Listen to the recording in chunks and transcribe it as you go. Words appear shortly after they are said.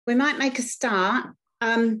We might make a start.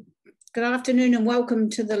 Good afternoon and welcome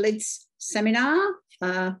to the LIDS seminar.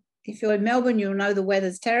 If you're in Melbourne, you'll know the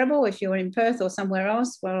weather's terrible. If you're in Perth or somewhere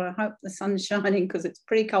else, well, I hope the sun's shining because it's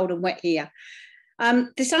pretty cold and wet here.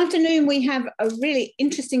 This afternoon, we have a really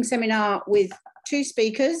interesting seminar with two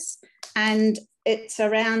speakers, and it's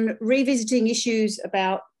around revisiting issues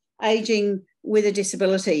about ageing with a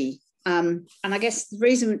disability. And I guess the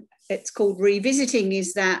reason it's called revisiting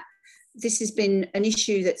is that this has been an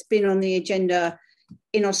issue that's been on the agenda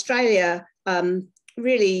in Australia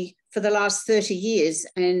really for the last 30 years,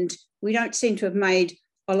 and we don't seem to have made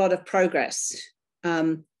a lot of progress.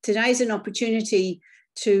 Today's an opportunity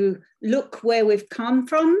to look where we've come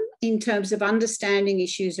from in terms of understanding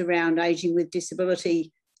issues around ageing with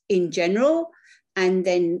disability in general, and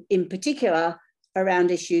then in particular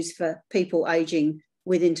around issues for people ageing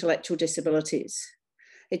with intellectual disabilities.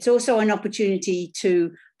 It's also an opportunity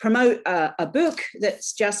to promote a book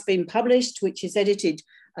that's just been published, which is edited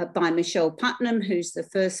by Michelle Putnam, who's the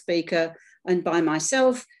first speaker, and by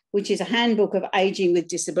myself, which is a handbook of ageing with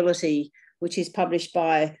disability, which is published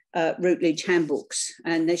by Routledge Handbooks.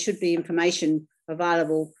 And there should be information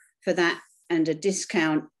available for that and a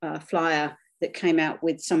discount flyer that came out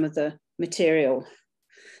with some of the material.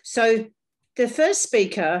 So the first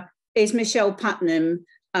speaker is Michelle Putnam,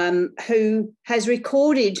 who has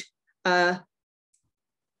recorded a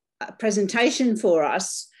presentation for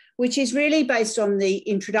us, which is really based on the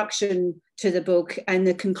introduction to the book and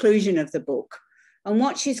the conclusion of the book. And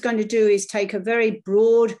what she's going to do is take a very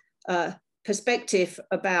broad perspective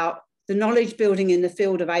about the knowledge building in the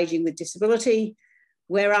field of ageing with disability.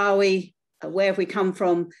 Where are we? Where have we come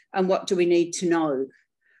from? And what do we need to know?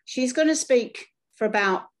 She's going to speak for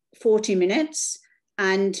about 40 minutes,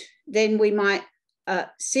 and then we might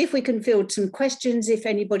see if we can field some questions if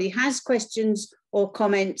anybody has questions or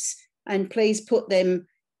comments, and please put them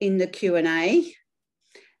in the Q&A.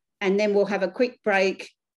 And then we'll have a quick break,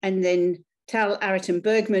 and then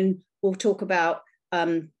Araten-Bergman will talk about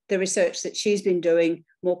the research that she's been doing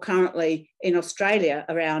more currently in Australia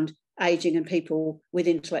around ageing and people with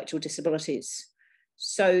intellectual disabilities.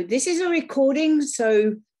 So this is a recording,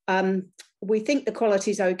 so we think the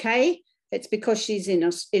quality is okay. It's because she's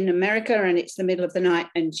in America and it's the middle of the night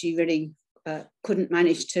and she really couldn't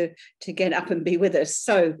manage to get up and be with us.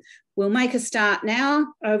 So we'll make a start now.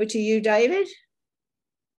 Over to you, David.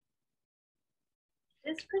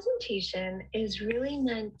 This presentation is really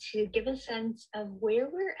meant to give a sense of where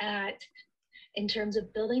we're at in terms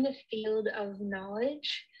of building a field of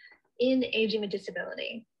knowledge in aging with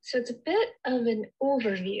disability. So it's a bit of an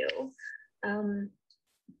overview,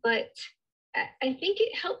 but I think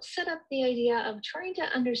it helps set up the idea of trying to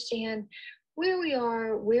understand where we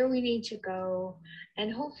are, where we need to go,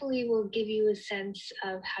 and hopefully will give you a sense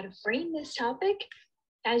of how to frame this topic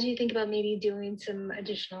as you think about maybe doing some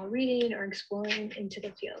additional reading or exploring into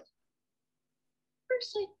the field.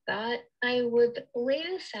 First, I thought I would lay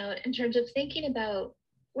this out in terms of thinking about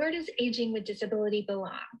where does aging with disability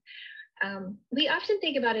belong? We often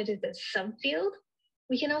think about it as a subfield.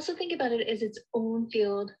 We can also think about it as its own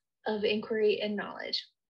field of inquiry and knowledge.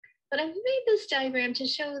 But I've made this diagram to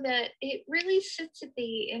show that it really sits at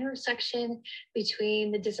the intersection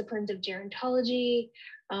between the disciplines of gerontology,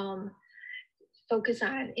 focus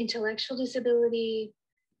on intellectual disability,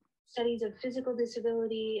 studies of physical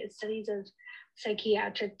disability, and studies of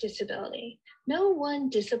psychiatric disability. No one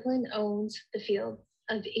discipline owns the field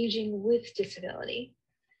of aging with disability.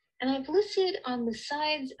 And I've listed on the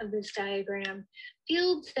sides of this diagram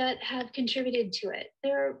fields that have contributed to it.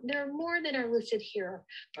 There are more that are listed here,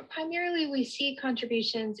 but primarily we see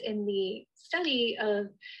contributions in the study of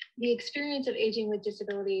the experience of aging with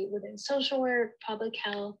disability within social work, public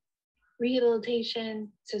health,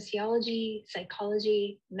 rehabilitation, sociology,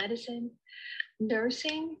 psychology, medicine,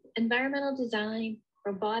 nursing, environmental design,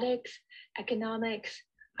 robotics, economics,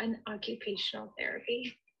 and occupational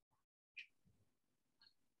therapy.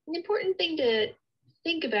 An important thing to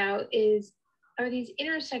think about are these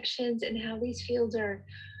intersections and how these fields are,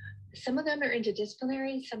 some of them are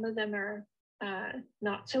interdisciplinary, some of them are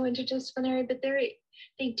not so interdisciplinary, but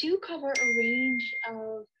they do cover a range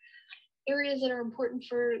of areas that are important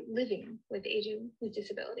for living with aging with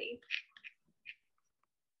disability.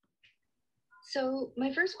 So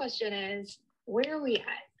my first question is, where are we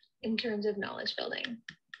at in terms of knowledge building?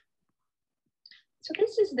 So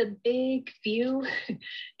this is the big view.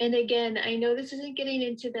 And again, I know this isn't getting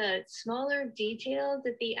into the smaller details.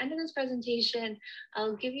 At the end of this presentation,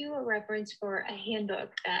 I'll give you a reference for a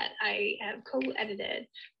handbook that I have co-edited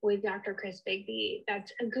with Dr. Chris Bigby.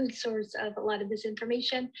 That's a good source of a lot of this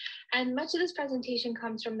information. And much of this presentation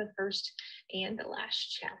comes from the first and the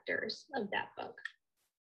last chapters of that book.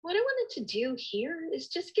 What I wanted to do here is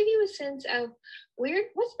just give you a sense of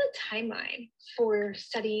what's the timeline for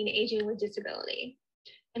studying aging with disability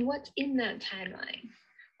and what's in that timeline.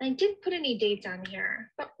 And I didn't put any dates on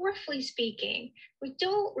here, but roughly speaking, we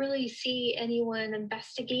don't really see anyone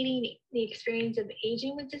investigating the experience of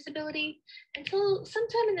aging with disability until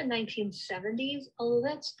sometime in the 1970s,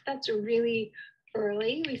 although that's really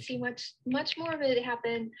early. We see much more of it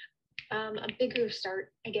happen, a bigger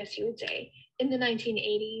start, I guess you would say, in the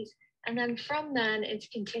 1980s. And then from then, it's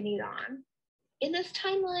continued on. In this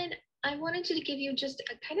timeline, I wanted to give you just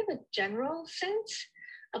a kind of a general sense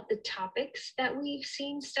of the topics that we've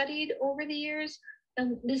seen studied over the years.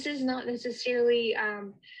 This is not necessarily,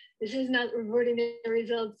 this is not reporting the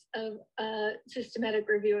results of a systematic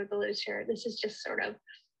review of the literature. This is just sort of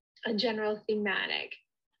a general thematic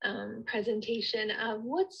presentation of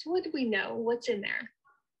what do we know, what's in there.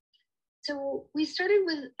 So we started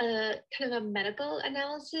with a kind of a medical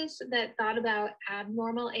analysis that thought about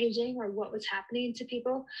abnormal aging, or what was happening to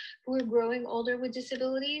people who were growing older with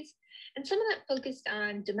disabilities. And some of that focused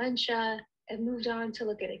on dementia and moved on to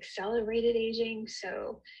look at accelerated aging.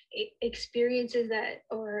 So experiences that,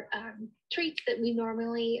 or traits that we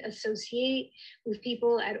normally associate with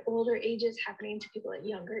people at older ages happening to people at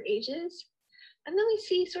younger ages. And then we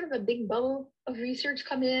see sort of a big bubble of research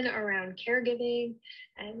come in around caregiving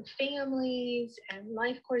and families and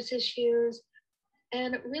life course issues.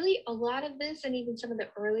 And really a lot of this, and even some of the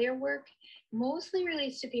earlier work, mostly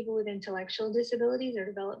relates to people with intellectual disabilities or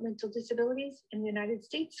developmental disabilities. In the United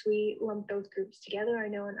States, we lump those groups together. I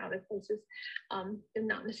know in other places, they're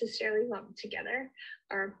not necessarily lumped together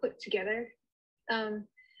or put together.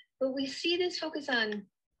 But we see this focus on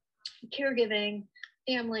caregiving,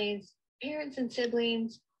 families, parents and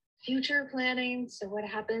siblings, future planning, so what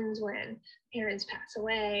happens when parents pass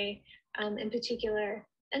away in particular,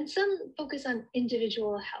 and some focus on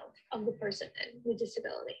individual health of the person with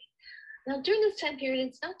disability. Now, during this time period,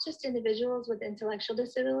 it's not just individuals with intellectual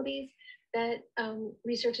disabilities that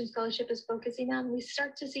research and scholarship is focusing on. We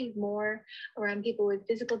start to see more around people with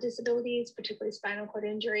physical disabilities, particularly spinal cord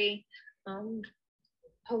injury,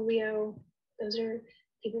 polio. Those are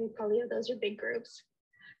people with polio, those are big groups.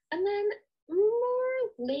 And then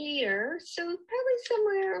more later, so probably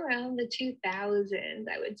somewhere around the 2000s,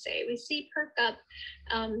 I would say, we see perk up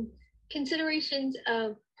considerations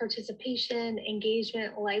of participation,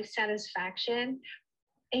 engagement, life satisfaction.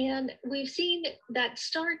 And we've seen that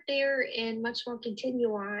start there and much more continue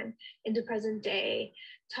on into present day.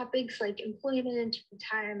 Topics like employment,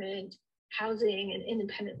 retirement, housing and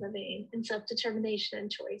independent living, and self-determination and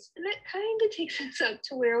choice. And that kind of takes us up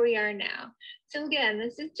to where we are now. So again,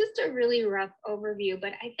 this is just a really rough overview,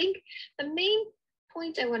 but I think the main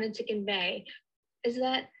point I wanted to convey is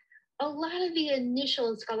that a lot of the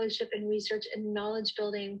initial scholarship and research and knowledge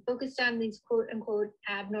building focused on these quote unquote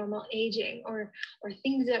abnormal aging or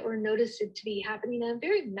things that were noticed to be happening in a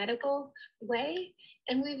very medical way.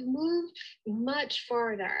 And we've moved much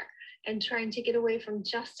farther and trying to get away from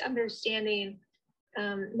just understanding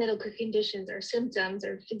medical conditions or symptoms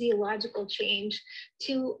or physiological change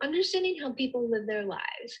to understanding how people live their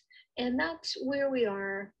lives. And that's where we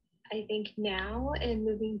are, I think, now, and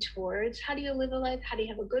moving towards how do you live a life? How do you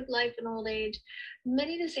have a good life in old age?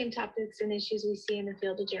 Many of the same topics and issues we see in the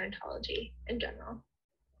field of gerontology in general.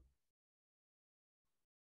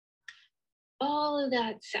 All of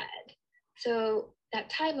that said, so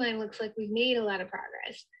that timeline looks like we've made a lot of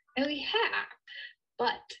progress. And we have,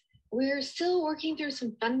 but we're still working through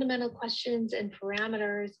some fundamental questions and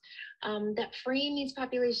parameters that frame these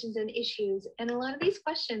populations and issues. And a lot of these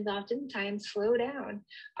questions oftentimes slow down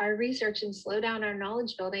our research and slow down our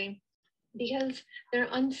knowledge building because they're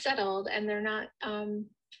unsettled and they're not,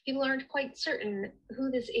 people aren't quite certain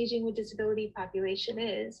who this aging with disability population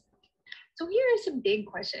is. So here are some big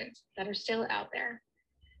questions that are still out there.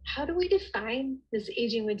 How do we define this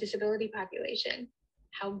aging with disability population?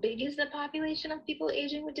 How big is the population of people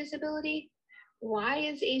aging with disability? Why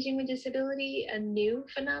is aging with disability a new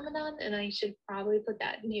phenomenon? And I should probably put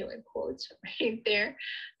that new in quotes right there.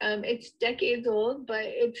 It's decades old, but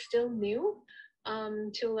it's still new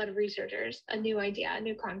to a lot of researchers, a new idea, a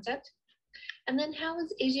new concept. And then how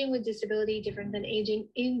is aging with disability different than aging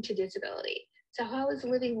into disability? So how is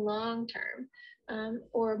living long-term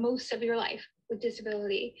or most of your life with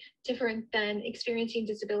disability, different than experiencing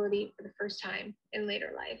disability for the first time in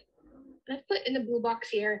later life. And I've put in the blue box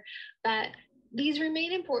here that these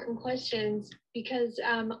remain important questions because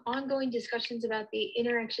ongoing discussions about the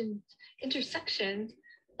intersections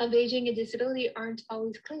of aging and disability aren't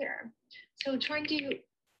always clear. So trying to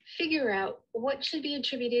figure out what should be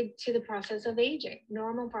attributed to the process of aging,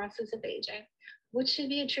 normal process of aging, what should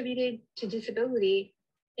be attributed to disability,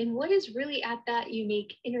 and what is really at that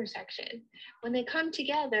unique intersection. When they come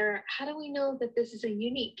together, how do we know that this is a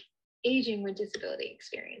unique aging with disability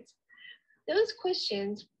experience? Those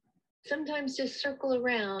questions sometimes just circle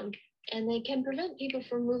around, and they can prevent people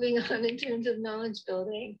from moving on in terms of knowledge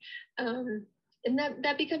building. And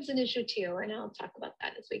that becomes an issue too, and I'll talk about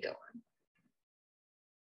that as we go on.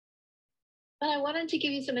 But I wanted to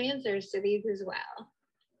give you some answers to these as well,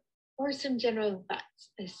 or some general thoughts,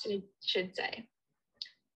 I should say.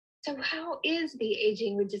 So how is the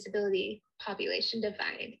aging with disability population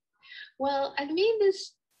defined? Well, I've made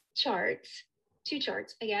this two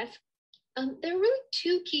charts, I guess. There are really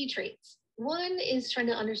two key traits. One is trying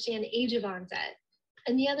to understand age of onset,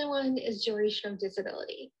 and the other one is duration of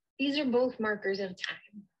disability. These are both markers of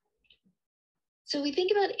time. So we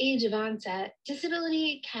think about age of onset,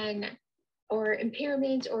 disability can, or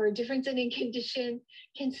impairment or difference in a condition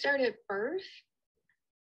can start at birth.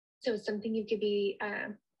 So it's something you could be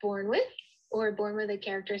born with, or born with the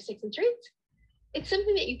characteristics and traits. It's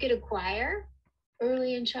something that you could acquire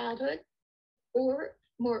early in childhood or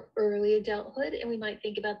more early adulthood. And we might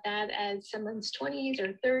think about that as someone's 20s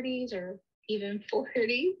or 30s or even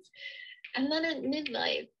 40s. And then at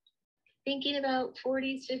midlife, thinking about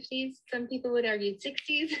 40s, 50s, some people would argue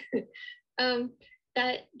 60s,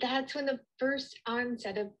 that's when the first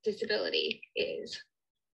onset of disability is.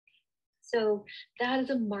 So that is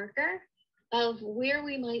a marker of where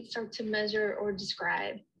we might start to measure or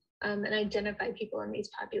describe and identify people in these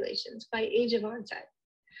populations by age of onset.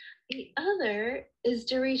 The other is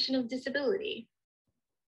duration of disability.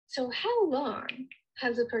 So how long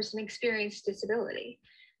has a person experienced disability?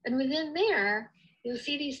 And within there, you'll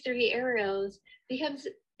see these three arrows because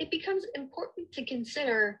it becomes important to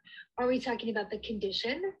consider, are we talking about the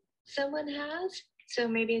condition someone has? So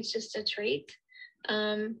maybe it's just a trait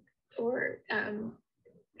or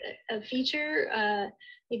a feature.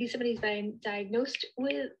 Maybe somebody's been diagnosed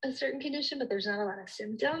with a certain condition, but there's not a lot of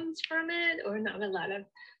symptoms from it, or not a lot of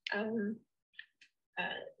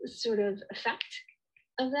sort of effect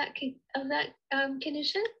of that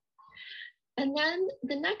condition. And then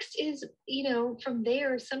the next is, from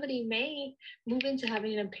there, somebody may move into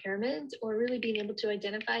having an impairment or really being able to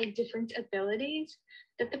identify different abilities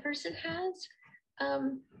that the person has.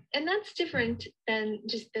 And that's different than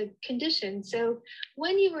just the condition. So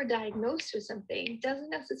when you were diagnosed with something doesn't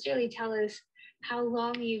necessarily tell us how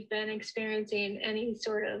long you've been experiencing any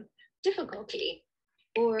sort of difficulty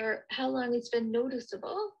or how long it's been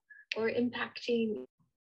noticeable or impacting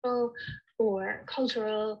or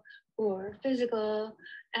cultural or physical,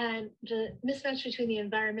 and the mismatch between the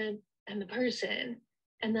environment and the person.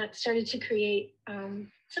 And that started to create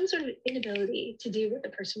some sort of inability to do what the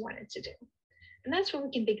person wanted to do. And that's where we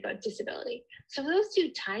can think about disability. So those two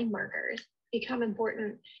time markers become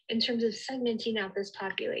important in terms of segmenting out this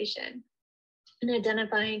population and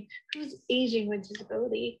identifying who's aging with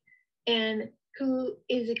disability and who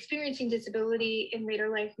is experiencing disability in later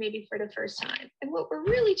life, maybe for the first time. And what we're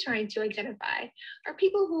really trying to identify are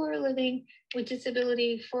people who are living with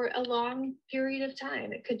disability for a long period of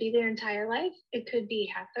time. It could be their entire life. It could be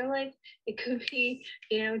half their life. It could be,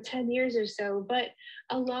 10 years or so, but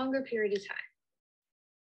a longer period of time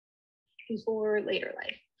before later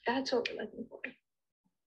life. That's what we're looking for.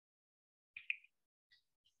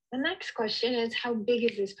 The next question is, how big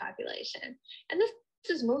is this population? And this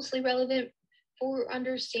is mostly relevant for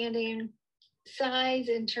understanding size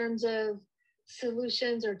in terms of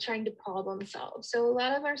solutions or trying to problem solve. So a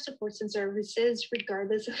lot of our supports and services,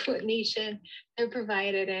 regardless of what nation they're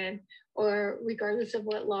provided in, or regardless of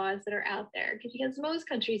what laws that are out there, because most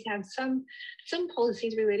countries have some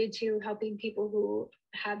policies related to helping people who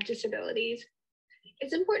have disabilities.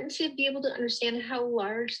 It's important to be able to understand how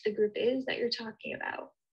large the group is that you're talking about.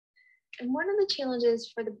 And one of the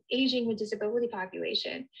challenges for the aging with disability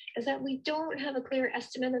population is that we don't have a clear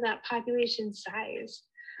estimate of that population size.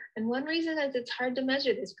 And one reason is it's hard to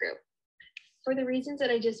measure this group. For the reasons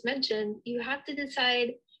that I just mentioned, you have to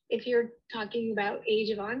decide if you're talking about age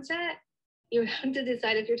of onset, you have to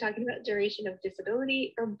decide if you're talking about duration of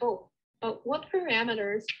disability, or both. But what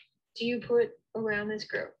parameters do you put around this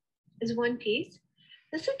group is one piece.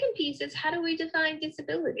 The second piece is, how do we define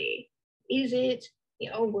disability? Is it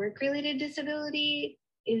a work-related disability?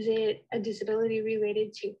 Is it a disability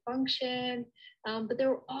related to function? But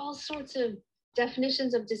there are all sorts of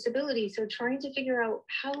definitions of disability. So trying to figure out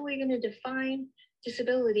how are we going to define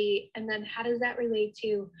disability, and then how does that relate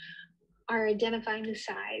to our identifying the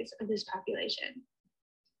size of this population?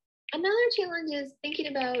 Another challenge is thinking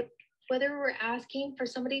about whether we're asking for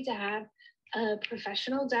somebody to have a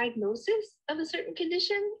professional diagnosis of a certain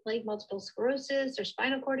condition, like multiple sclerosis or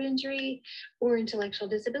spinal cord injury or intellectual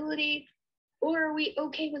disability, or are we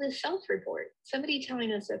okay with a self-report, somebody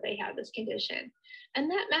telling us that they have this condition?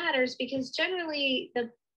 And that matters because generally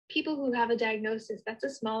the people who have a diagnosis, that's a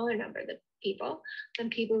smaller number of people than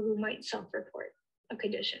people who might self-report a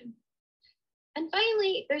condition. And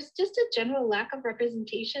finally, there's just a general lack of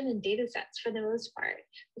representation in data sets for the most part.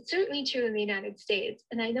 It's certainly true in the United States,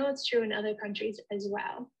 and I know it's true in other countries as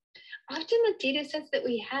well. Often the data sets that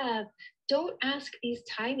we have don't ask these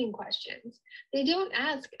timing questions. They don't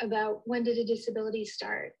ask about when did a disability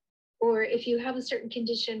start, or if you have a certain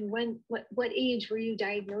condition, what age were you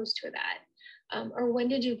diagnosed with that, or when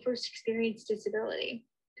did you first experience disability?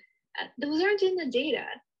 Those aren't in the data.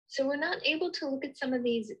 So we're not able to look at some of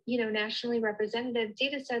these, nationally representative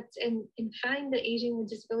data sets and find the aging with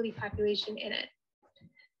disability population in it.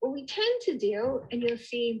 What we tend to do, and you'll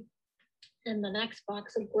see in the next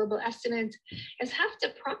box of global estimates, is have to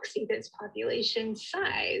proxy this population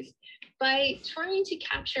size by trying to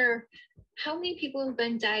capture how many people have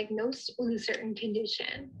been diagnosed with a certain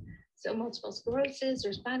condition. So multiple sclerosis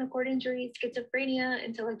or spinal cord injury, schizophrenia,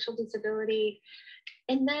 intellectual disability,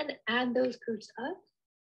 and then add those groups up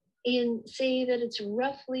and say that it's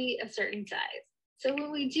roughly a certain size. So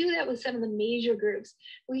when we do that with some of the major groups,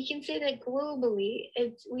 we can say that globally,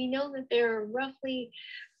 we know that there are roughly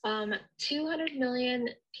 200 million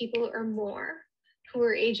people or more who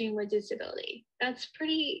are aging with disability. That's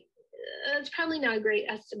probably not a great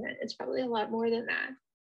estimate. It's probably a lot more than that.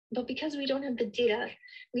 But because we don't have the data,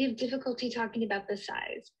 we have difficulty talking about the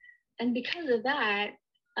size. And because of that,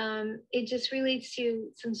 it just relates to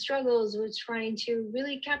some struggles with trying to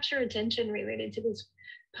really capture attention related to this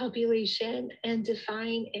population and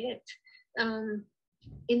define it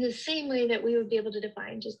in the same way that we would be able to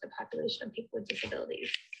define just the population of people with disabilities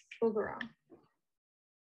overall.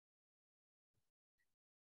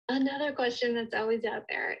 Another question that's always out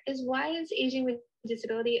there is, why is aging with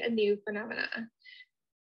disability a new phenomenon?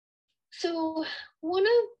 So one of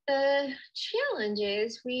the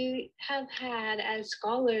challenges we have had as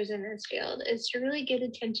scholars in this field is to really get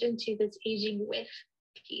attention to this aging with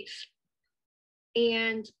piece.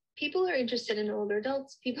 And people are interested in older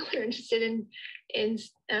adults, people are interested in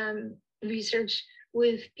research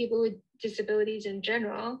with people with disabilities in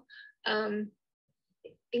general,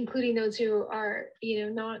 including those who are,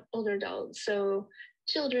 not older adults, so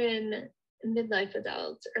children, midlife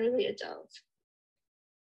adults, early adults.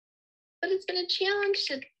 But it's been a challenge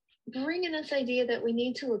to bring in this idea that we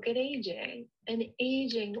need to look at aging and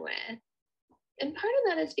aging with. And part of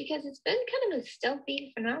that is because it's been kind of a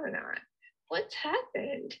stealthy phenomenon. What's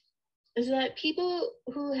happened is that people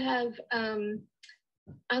who have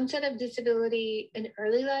onset of disability in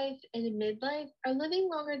early life and in midlife are living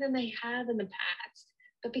longer than they have in the past.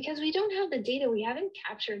 But because we don't have the data, we haven't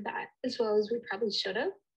captured that as well as we probably should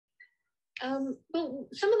have. But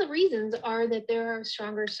some of the reasons are that there are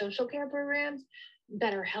stronger social care programs,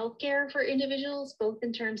 better healthcare for individuals, both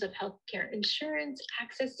in terms of healthcare insurance,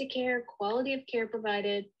 access to care, quality of care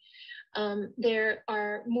provided. There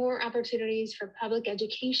are more opportunities for public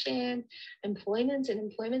education, employment and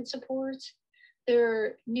employment supports. There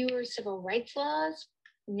are newer civil rights laws.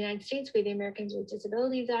 In the United States, we have the Americans with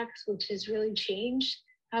Disabilities Act, which has really changed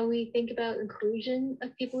how we think about inclusion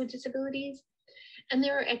of people with disabilities. And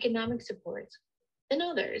there are economic supports and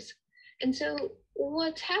others. And so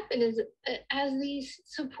what's happened is, as these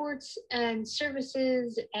supports and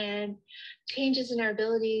services and changes in our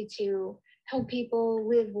ability to help people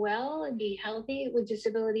live well and be healthy with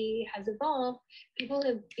disability has evolved, people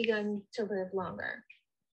have begun to live longer.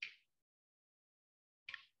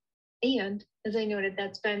 And as I noted,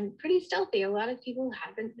 that's been pretty stealthy. A lot of people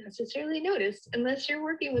haven't necessarily noticed. Unless you're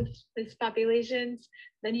working with these populations,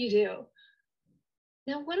 then you do.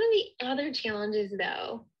 Now, one of the other challenges,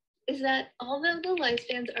 though, is that although the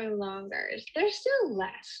lifespans are longer, they're still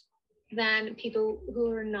less than people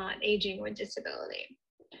who are not aging with disability.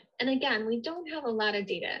 And again, we don't have a lot of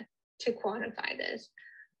data to quantify this,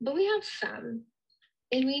 but we have some.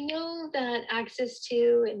 And we know that access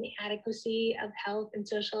to and the adequacy of health and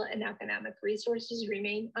social and economic resources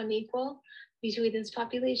remain unequal between this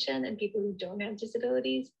population and people who don't have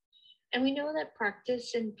disabilities. And we know that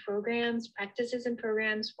practices and programs,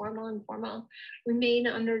 formal and informal, remain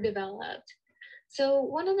underdeveloped. So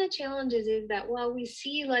one of the challenges is that while we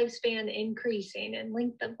see lifespan increasing and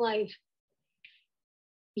length of life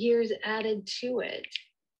years added to it,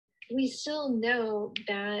 we still know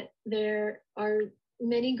that there are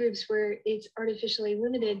many groups where it's artificially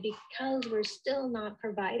limited because we're still not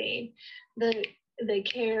providing the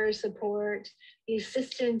care, support, the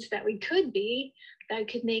assistance that we could be, that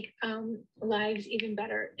could make lives even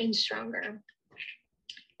better and stronger.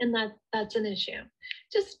 And that's an issue.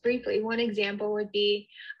 Just briefly, one example would be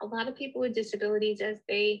a lot of people with disabilities as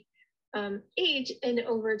they age, and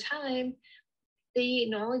over time, the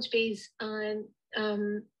knowledge base on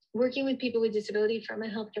working with people with disability from a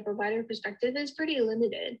healthcare provider perspective is pretty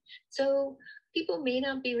limited. So people may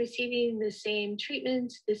not be receiving the same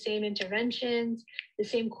treatments, the same interventions, the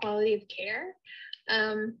same quality of care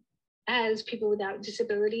as people without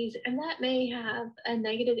disabilities. And that may have a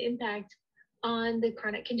negative impact on the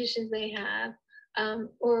chronic conditions they have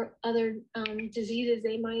or other diseases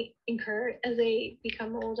they might incur as they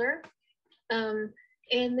become older.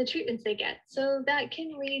 And the treatments they get. So that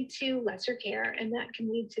can lead to lesser care, and that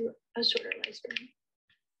can lead to a shorter lifespan.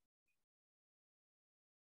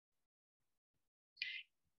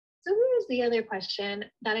 So here's the other question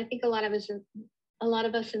that I think a lot of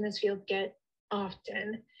us in this field get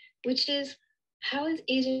often, which is, how is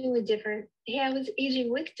aging with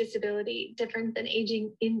disability different than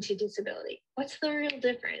aging into disability? What's the real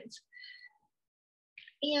difference?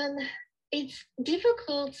 And it's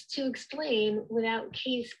difficult to explain without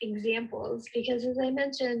case examples because, as I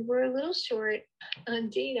mentioned, we're a little short on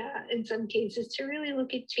data in some cases to really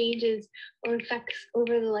look at changes or effects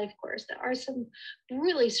over the life course. There are some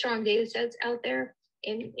really strong data sets out there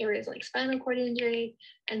in areas like spinal cord injury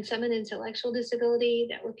and some in intellectual disability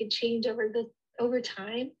that look at change over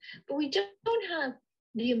time, but we don't have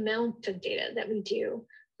the amount of data that we do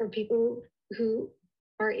for people who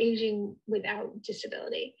are aging without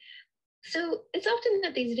disability. So it's often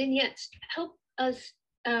that these vignettes help us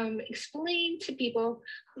explain to people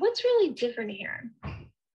what's really different here.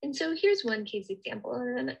 And so here's one case example,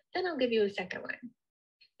 and then I'll give you a second one.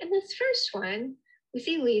 In this first one, we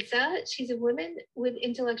see Lisa. She's a woman with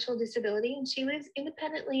intellectual disability, and she lives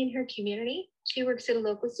independently in her community. She works at a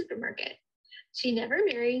local supermarket. She never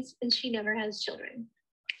marries, and she never has children.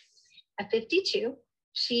 At 52,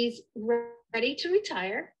 she's ready to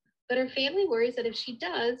retire, but her family worries that if she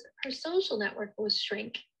does, her social network will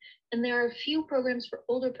shrink. And there are few programs for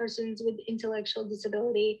older persons with intellectual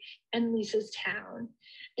disability in Lisa's town.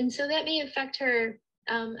 And so that may affect her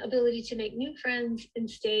ability to make new friends and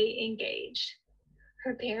stay engaged.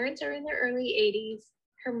 Her parents are in their early 80s.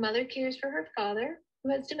 Her mother cares for her father,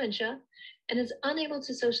 who has dementia, and is unable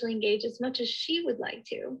to socially engage as much as she would like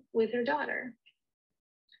to with her daughter.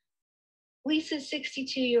 Lisa's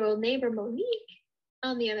 62-year-old neighbor, Monique,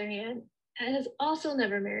 on the other hand, has also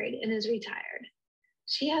never married and is retired.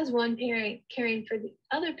 She has one parent caring for the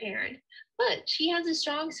other parent, but she has a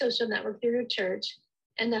strong social network through her church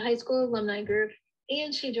and the high school alumni group,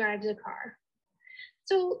 and she drives a car.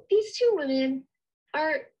 So these two women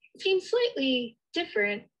seem slightly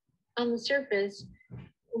different on the surface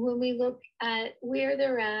when we look at where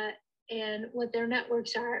they're at and what their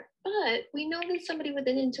networks are. But we know that somebody with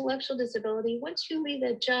an intellectual disability, once you leave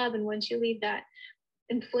that job and once you leave that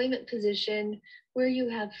employment position where you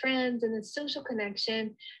have friends and a social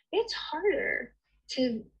connection, it's harder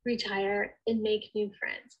to retire and make new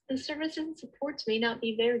friends. The services and supports may not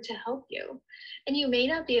be there to help you. And you may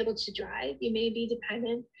not be able to drive. You may be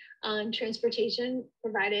dependent on transportation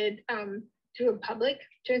provided through a public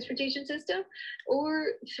transportation system or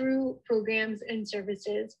through programs and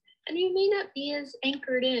services. And you may not be as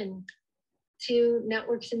anchored in to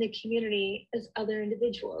networks in the community as other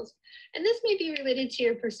individuals. And this may be related to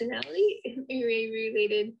your personality. It may be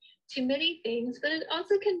related to many things, but it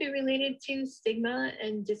also can be related to stigma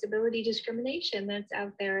and disability discrimination that's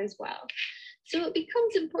out there as well. So it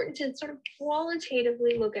becomes important to sort of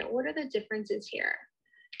qualitatively look at what are the differences here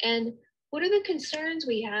and what are the concerns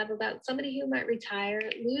we have about somebody who might retire,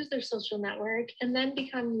 lose their social network, and then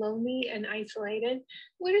become lonely and isolated?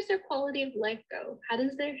 Where does their quality of life go? How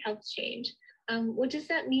does their health change? What does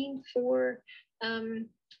that mean for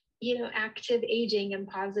active aging and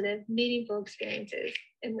positive, meaningful experiences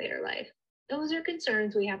in later life? Those are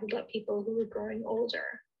concerns we have about people who are growing older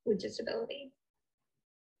with disability.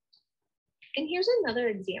 And here's another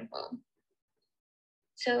example.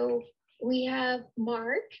 So we have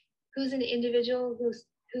Mark, who's an individual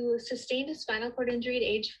who sustained a spinal cord injury at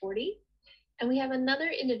age 40. And we have another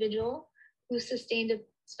individual who sustained a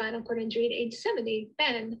spinal cord injury at age 70,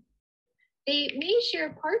 Ben. They may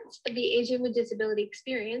share parts of the aging with disability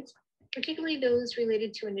experience, particularly those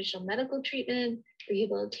related to initial medical treatment,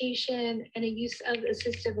 rehabilitation, and a use of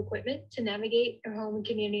assistive equipment to navigate their home and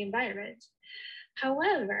community environments.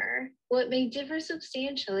 However, what may differ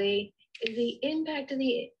substantially is the impact of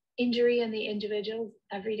the injury on the individual's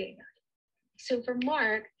everyday life. So for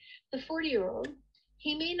Mark, the 40-year-old,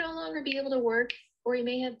 he may no longer be able to work, or he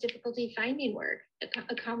may have difficulty finding work that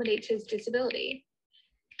accommodates his disability.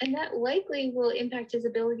 And that likely will impact his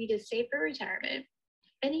ability to save for retirement.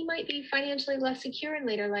 And he might be financially less secure in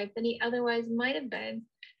later life than he otherwise might have been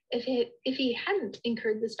if he hadn't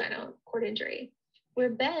incurred the spinal cord injury. Where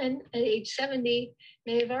Ben, at age 70,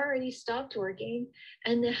 may have already stopped working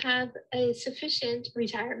and have a sufficient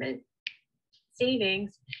retirement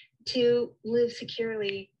savings to live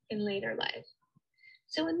securely in later life.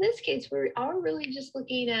 So in this case, we are really just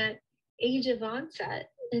looking at age of onset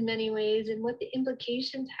in many ways and what the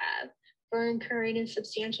implications have for incurring a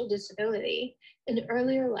substantial disability in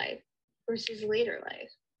earlier life versus later life.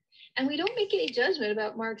 And we don't make any judgment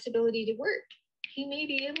about Mark's ability to work. He may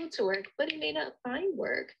be able to work, but he may not find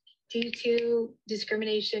work due to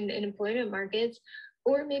discrimination in employment markets,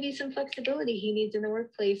 or maybe some flexibility he needs in the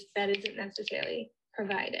workplace that isn't necessarily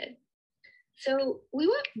provided. So we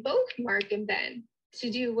want both Mark and Ben to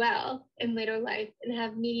do well in later life and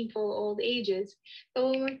have meaningful old ages. But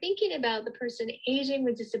when we're thinking about the person aging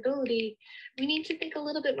with disability, we need to think a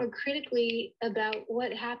little bit more critically about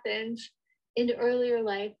what happens in earlier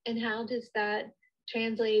life and how does that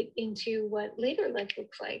translate into what later life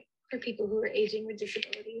looks like for people who are aging with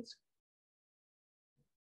disabilities.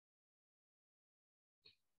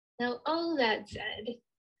 Now, all that said,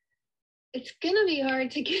 it's gonna be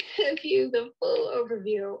hard to give you the full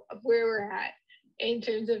overview of where we're at in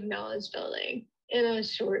terms of knowledge building in a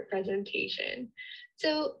short presentation.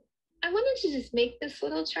 So I wanted to just make this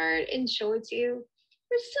little chart and show it to you.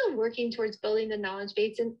 We're still working towards building the knowledge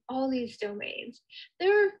base in all these domains.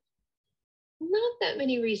 There are not that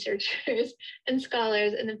many researchers and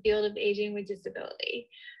scholars in the field of aging with disability.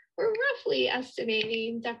 We're roughly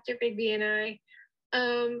estimating, Dr. Bigby and I,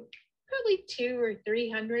 probably 200 or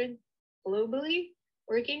 300 globally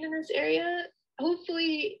working in this area.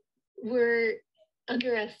 Hopefully we're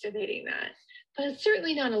underestimating that, but it's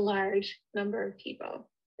certainly not a large number of people.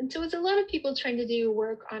 And so it's a lot of people trying to do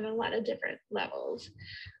work on a lot of different levels.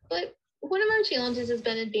 But one of our challenges has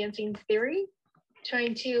been advancing theory,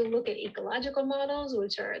 trying to look at ecological models,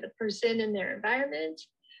 which are the person and their environment,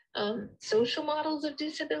 social models of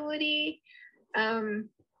disability,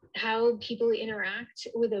 how people interact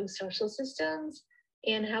with those social systems,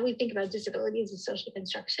 and how we think about disability as a social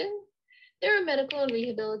construction. There are medical and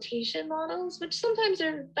rehabilitation models, which sometimes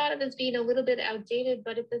are thought of as being a little bit outdated,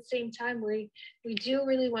 but at the same time, we do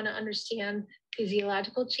really want to understand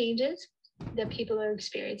physiological changes that people are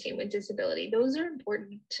experiencing with disability. Those are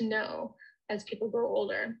important to know as people grow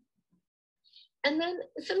older. And then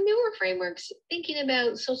some newer frameworks thinking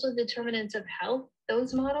about social determinants of health,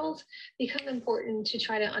 those models become important to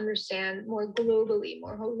try to understand more globally,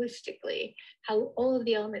 more holistically, how all of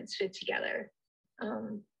the elements fit together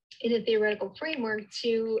in a theoretical framework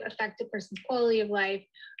to affect a person's quality of life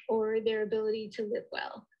or their ability to live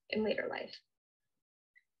well in later life.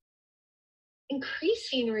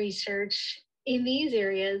 Increasing research in these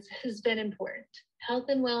areas has been important. Health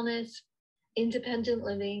and wellness, independent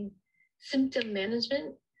living, symptom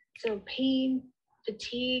management. So pain,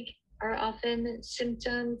 fatigue are often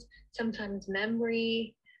symptoms, sometimes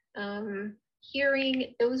memory,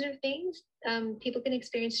 hearing. Those are things people can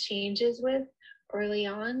experience changes with early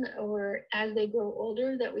on or as they grow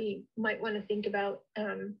older that we might want to think about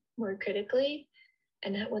more critically,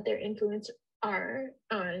 and what their influence are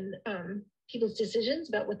on people's decisions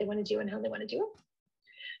about what they want to do and how they want to do it.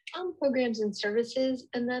 On programs and services,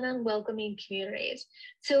 and then on welcoming communities.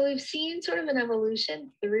 So we've seen sort of an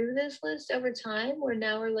evolution through this list over time, where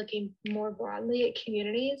now we're looking more broadly at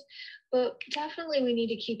communities, but definitely we need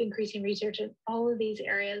to keep increasing research in all of these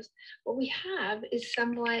areas. What we have is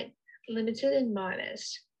somewhat limited and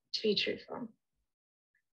modest, to be truthful.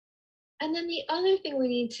 And then the other thing we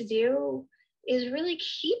need to do is really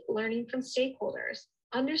keep learning from stakeholders,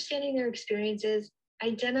 understanding their experiences,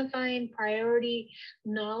 identifying priority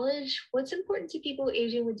knowledge, what's important to people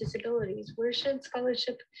aging with disabilities, where should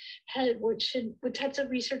scholarship head, what types of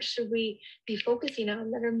research should we be focusing on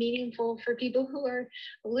that are meaningful for people who are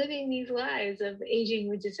living these lives of aging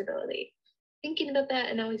with disability. Thinking about that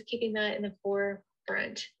and always keeping that in the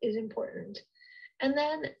forefront is important. And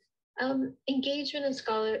then engagement in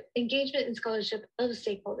scholarship of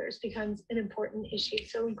stakeholders becomes an important issue.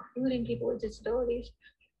 So including people with disabilities.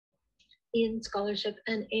 in scholarship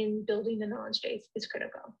and in building the knowledge base is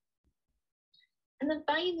critical. And then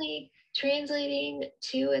finally, translating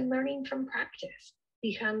to and learning from practice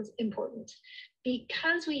becomes important.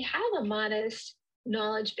 Because we have a modest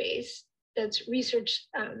knowledge base that's research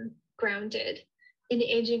grounded in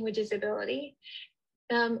aging with disability,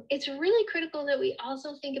 it's really critical that we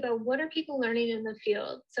also think about what are people learning in the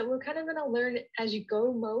field. So we're kind of in a learn as you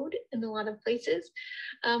go mode in a lot of places,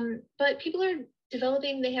 but people are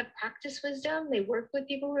developing, they have practice wisdom, they work with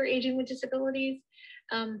people who are aging with disabilities.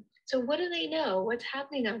 So what do they know? What's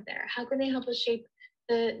happening out there? How can they help us shape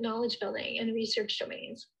the knowledge building and research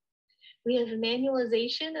domains? We have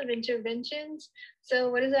manualization of interventions. So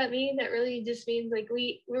what does that mean? That really just means like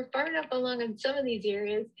we're far enough along in some of these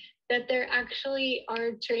areas that there actually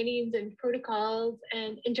are trainings and protocols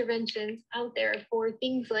and interventions out there for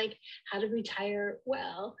things like how to retire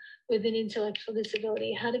well with an intellectual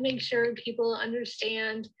disability, how to make sure people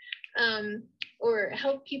understand or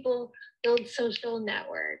help people build social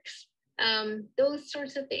networks, those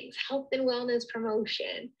sorts of things, health and wellness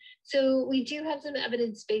promotion. So we do have some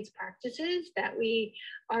evidence-based practices that we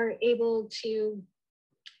are able to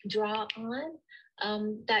draw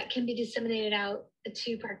on that can be disseminated out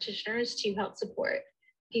to practitioners to help support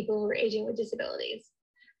people who are aging with disabilities.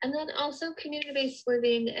 And then also community-based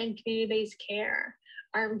living and community-based care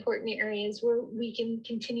are important areas where we can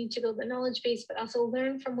continue to build the knowledge base, but also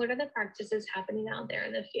learn from what are the practices happening out there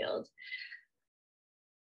in the field.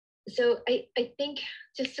 So I think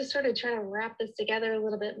just to sort of try to wrap this together a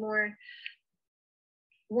little bit more,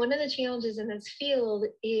 one of the challenges in this field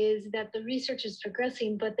is that the research is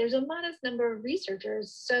progressing, but there's a modest number of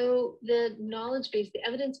researchers. So the knowledge base, the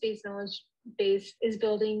evidence-based knowledge base is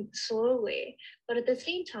building slowly. But at the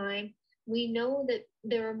same time, we know that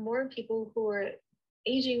there are more people who are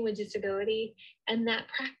aging with disability, and that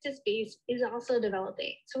practice base is also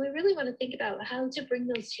developing. So we really want to think about how to bring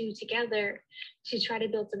those two together to try to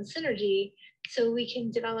build some synergy so we can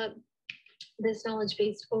develop this knowledge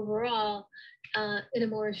base overall in a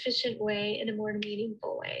more efficient way, in a more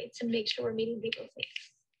meaningful way, to make sure we're meeting people's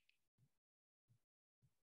needs.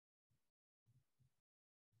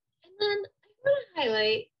 And then I want to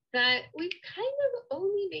highlight that we've kind of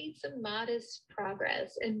only made some modest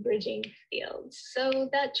progress in bridging fields. So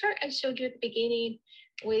that chart I showed you at the beginning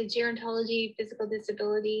with gerontology, physical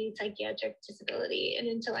disability, psychiatric disability, and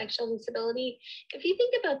intellectual disability, if you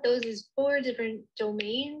think about those as 4 different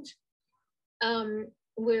domains,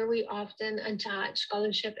 where we often attach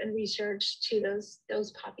scholarship and research to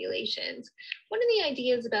those populations. One of the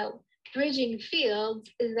ideas about bridging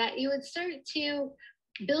fields is that you would start to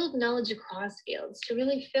build knowledge across fields to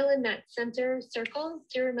really fill in that center circle,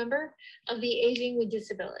 do you remember, of the aging with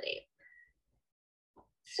disability.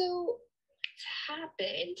 So what's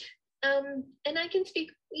happened, and I can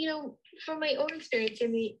speak, from my own experience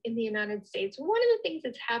in the United States, one of the things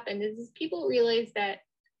that's happened is people realize that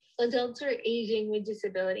adults are aging with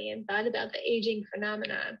disability and thought about the aging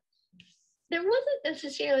phenomenon. There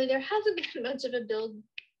hasn't been much of a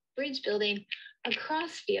bridge building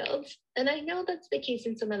across fields. And I know that's the case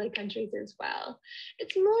in some other countries as well.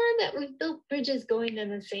 It's more that we've built bridges going in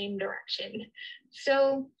the same direction.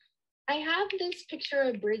 So I have this picture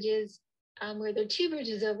of bridges where there are 2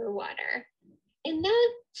 bridges over water. And that,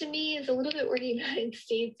 to me, is a little bit where the United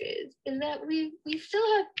States is that we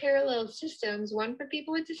still have parallel systems, one for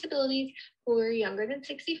people with disabilities who are younger than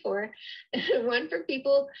 64, and one for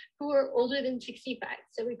people who are older than 65.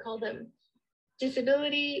 So we call them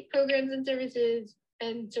disability programs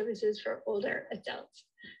and services for older adults.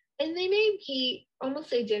 And they may be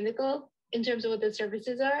almost identical in terms of what the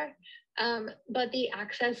services are, but the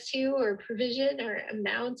access to or provision or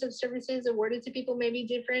amounts of services awarded to people may be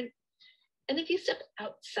different. And if you step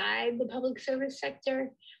outside the public service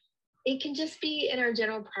sector, it can just be in our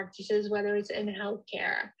general practices, whether it's in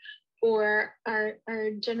healthcare or our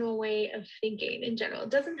general way of thinking in general.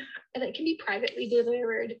 It can be privately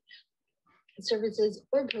delivered services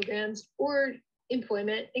or programs or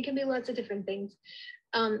employment. It can be lots of different things.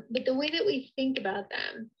 But the way that we think about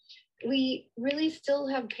them, we really still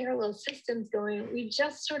have parallel systems going. We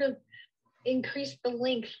just sort of increased the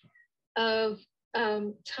length of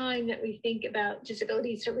time that we think about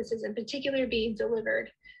disability services in particular being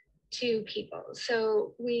delivered to people.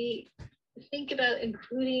 So we think about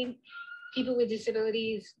including people with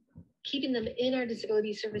disabilities, keeping them in our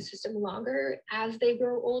disability service system longer as they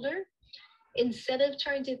grow older, instead of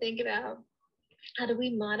trying to think about how do we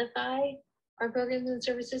modify our programs and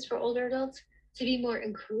services for older adults to be more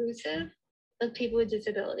inclusive of people with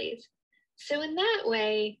disabilities. So in that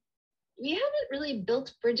way, we haven't really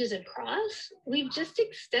built bridges across. We've just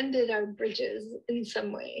extended our bridges in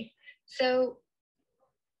some way. So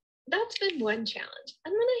that's been one challenge.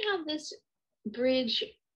 And then I have this bridge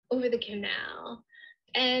over the canal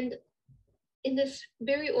and in this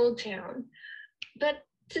very old town. But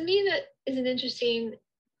to me, that is an interesting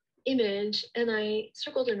image, and I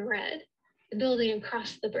circled in red the building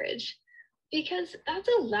across the bridge, because that's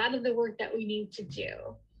a lot of the work that we need to do.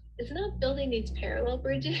 It's not building these parallel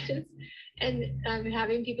bridges and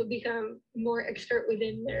having people become more expert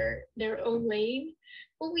within their own lane.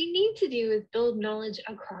 What we need to do is build knowledge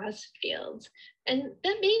across fields. And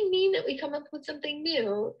that may mean that we come up with something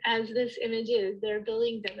new, as this image is. There are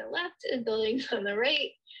buildings on the left and buildings on the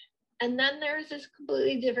right. And then there's this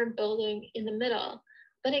completely different building in the middle,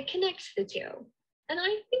 but it connects the two. And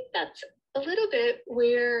I think that's a little bit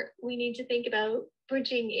where we need to think about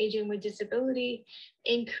bridging aging with disability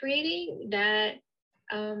and creating that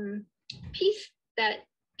piece that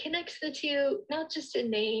connects the two, not just in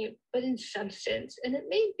name, but in substance. And it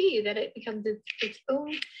may be that it becomes its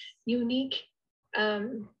own unique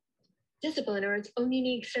discipline, or its own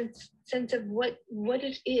unique sense of what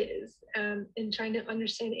it is in trying to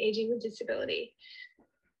understand aging with disability.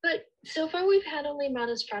 But so far, we've had only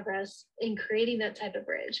modest progress in creating that type of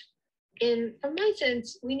bridge. And from my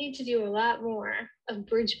sense, we need to do a lot more of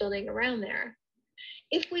bridge building around there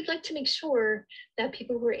if we'd like to make sure that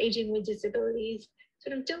people who are aging with disabilities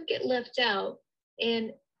sort of don't get left out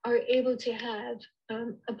and are able to have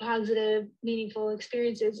a positive, meaningful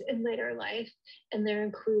experiences in later life, and they're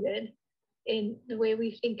included in the way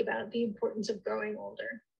we think about the importance of growing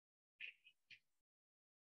older.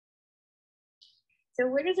 So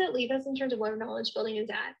where does it leave us in terms of where knowledge building is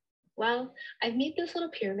at? Well, I've made this little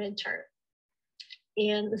pyramid chart,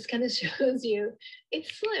 and this kind of shows you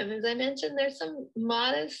it's slim. As I mentioned, there's some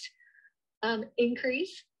modest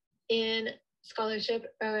increase in scholarship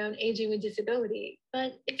around aging with disability,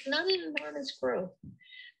 but it's not an enormous growth.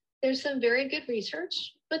 There's some very good research,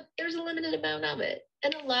 but there's a limited amount of it,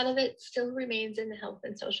 and a lot of it still remains in health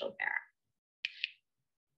and social care.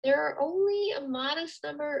 There are only a modest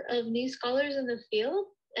number of new scholars in the field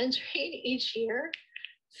entering each year.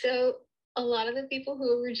 So a lot of the people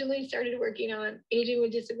who originally started working on aging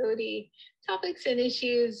with disability topics and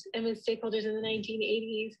issues and with stakeholders in the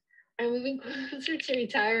 1980s are moving closer to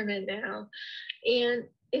retirement now. And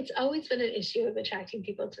it's always been an issue of attracting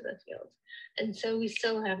people to the field. And so we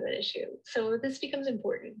still have that issue. So this becomes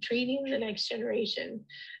important, training the next generation,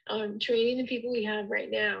 training the people we have right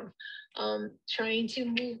now, trying to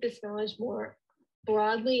move this knowledge more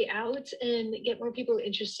broadly out and get more people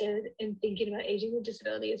interested in thinking about aging with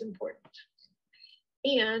disability is important.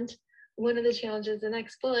 And one of the challenges, the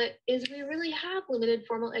next bullet, is we really have limited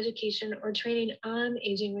formal education or training on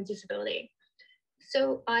aging with disability.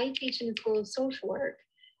 So I teach in the School of Social Work,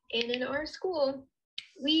 and in our school,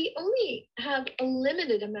 we only have a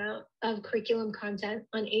limited amount of curriculum content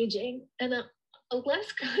on aging and a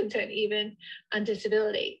less content even on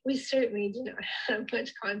disability. We certainly do not have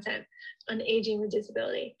much content on aging with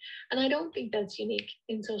disability. And I don't think that's unique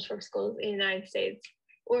in social work schools in the United States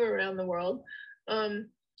or around the world.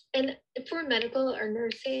 And for medical or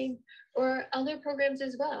nursing or other programs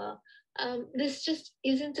as well, this just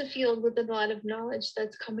isn't a field with a lot of knowledge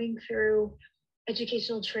that's coming through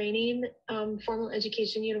educational training, formal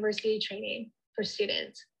education, university training for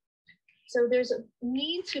students. So there's a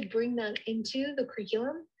need to bring that into the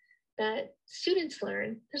curriculum that students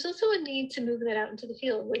learn. There's also a need to move that out into the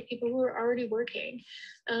field with people who are already working.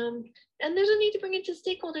 And there's a need to bring it to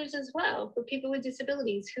stakeholders as well, for people with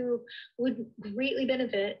disabilities who would greatly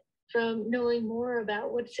benefit from knowing more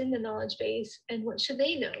about what's in the knowledge base and what should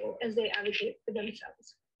they know as they advocate for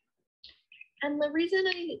themselves. And the reason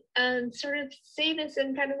I sort of say this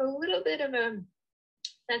in kind of a little bit of a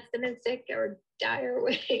pessimistic or dire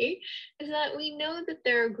way is that we know that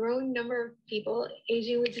there are a growing number of people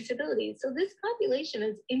aging with disabilities. So this population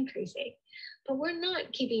is increasing, but we're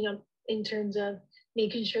not keeping up in terms of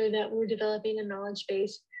making sure that we're developing a knowledge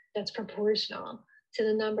base that's proportional to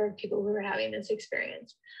the number of people who are having this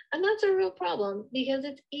experience. And that's a real problem, because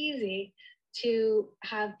it's easy to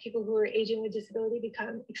have people who are aging with disability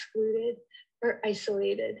become excluded or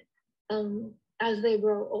isolated as they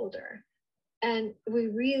grow older. And we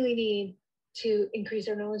really need to increase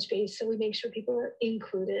our knowledge base so we make sure people are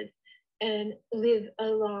included and live a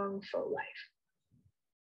long, full life.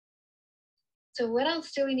 So what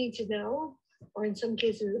else do we need to know? Or in some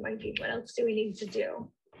cases, it might be, what else do we need to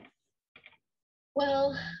do?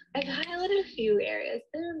 Well, I've highlighted a few areas.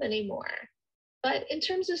 There are many more. But in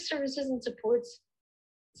terms of services and supports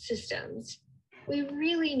systems, we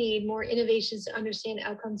really need more innovations to understand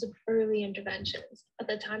outcomes of early interventions at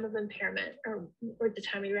the time of impairment, or at the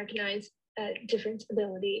time we recognize different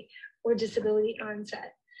ability or disability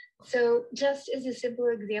onset. So just as a simple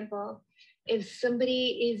example, if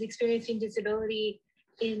somebody is experiencing disability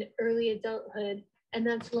in early adulthood and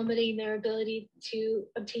that's limiting their ability to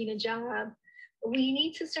obtain a job, we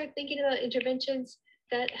need to start thinking about interventions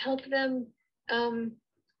that help them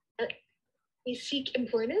seek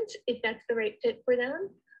employment if that's the right fit for them,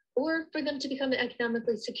 or for them to become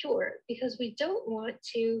economically secure, because we don't want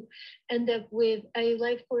to end up with a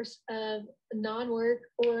life course of non-work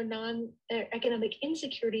or non-economic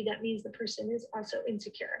insecurity. That means the person is also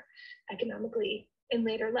insecure economically in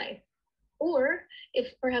later life. Or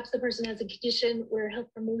if perhaps the person has a condition where health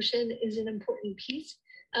promotion is an important piece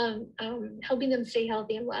of helping them stay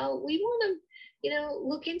healthy and well, we want to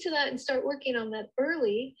look into that and start working on that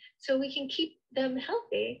early so we can keep them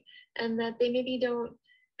healthy and that they maybe don't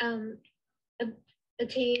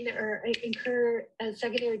attain or incur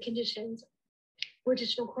secondary conditions or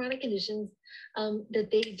additional chronic conditions that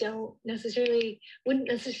they wouldn't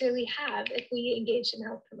necessarily have if we engaged in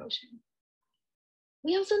health promotion.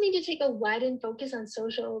 We also need to take a widened focus on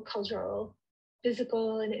social, cultural,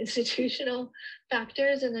 physical, and institutional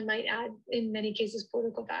factors, and I might add, in many cases,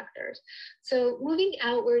 political factors. So moving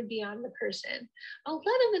outward beyond the person. A lot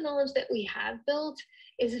of the knowledge that we have built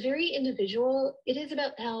is very individual. It is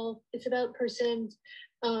about health. It's about person's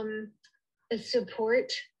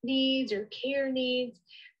support needs or care needs,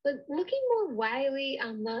 but looking more widely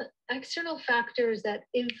on the external factors that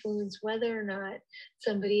influence whether or not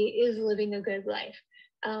somebody is living a good life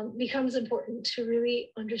becomes important to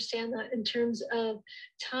really understand that in terms of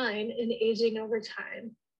time and aging over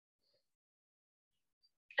time.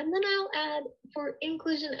 And then I'll add for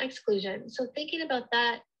inclusion, exclusion. So thinking about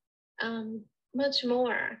that much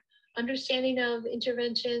more, understanding of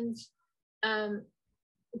interventions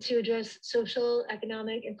to address social,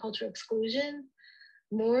 economic, and cultural exclusion,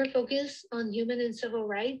 more focus on human and civil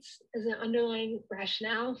rights as an underlying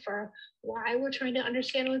rationale for why we're trying to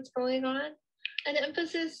understand what's going on, an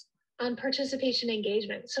emphasis on participation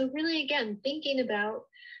engagement. So really, again, thinking about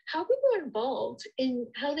how people are involved in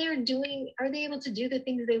how they're doing, are they able to do the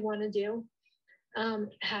things they want to do?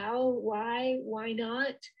 How, why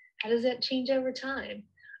not? How does that change over time?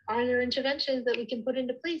 Are there interventions that we can put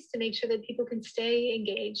into place to make sure that people can stay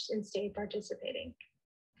engaged and stay participating?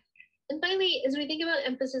 And finally, as we think about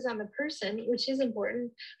emphasis on the person, which is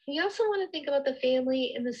important, we also want to think about the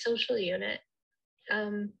family and the social unit.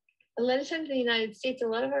 A lot of times in the United States, a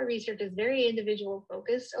lot of our research is very individual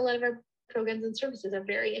focused. A lot of our programs and services are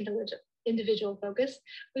very individual focused.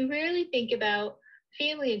 We rarely think about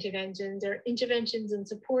family interventions or interventions and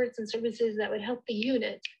supports and services that would help the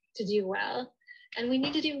unit to do well. And we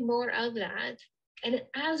need to do more of that. And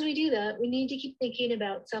as we do that, we need to keep thinking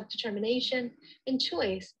about self-determination and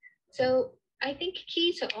choice. So I think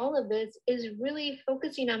key to all of this is really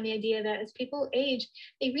focusing on the idea that as people age,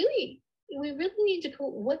 we really need to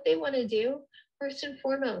put what they want to do first and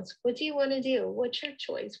foremost. What do you want to do? What's your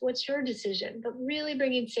choice? What's your decision? But really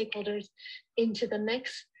bringing stakeholders into the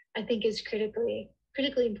mix, I think, is critically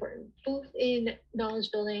important, both in knowledge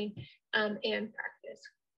building and practice.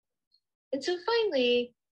 And so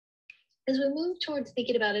finally, as we move towards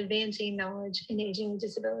thinking about advancing knowledge in aging with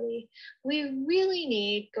disability, we really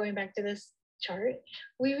need, going back to this chart,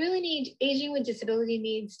 we really need aging with disability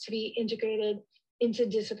needs to be integrated into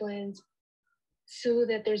disciplines so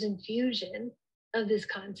that there's infusion of this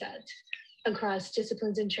concept across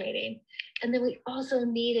disciplines and training. And then we also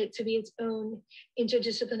need it to be its own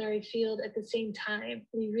interdisciplinary field at the same time.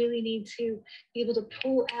 We really need to be able to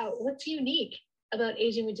pull out what's unique about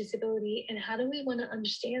aging with disability and how do we want to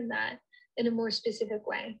understand that in a more specific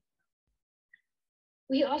way.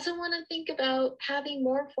 We also want to think about having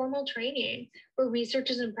more formal training for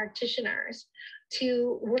researchers and practitioners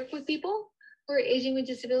to work with people who are aging with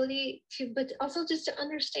disability, but also just to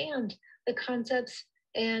understand the concepts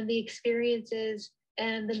and the experiences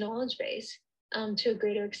and the knowledge base to a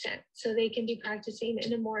greater extent, so they can be practicing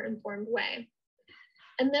in a more informed way.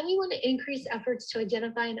 And then we want to increase efforts to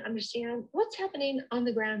identify and understand what's happening on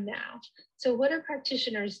the ground now. So what are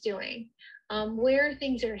practitioners doing? Where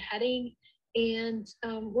things are heading? And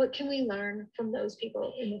what can we learn from those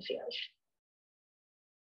people in the field?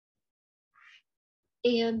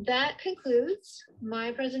 And that concludes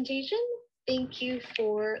my presentation. Thank you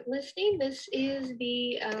for listening. This is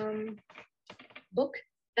the book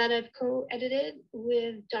that I've co-edited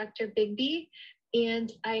with Dr. Bigby,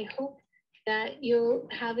 and I hope that you'll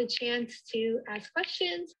have a chance to ask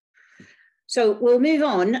questions. So we'll move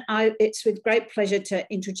on. It's with great pleasure to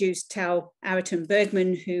introduce Tal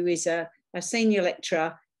Araten-Bergman, who is a senior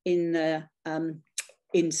lecturer in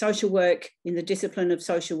social work, in the discipline of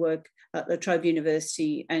social work at La Trobe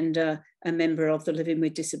University and a member of the Living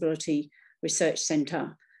with Disability Research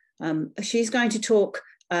Centre. She's going to talk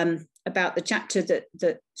about the chapter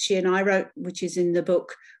that she and I wrote, which is in the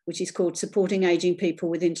book, which is called Supporting Ageing People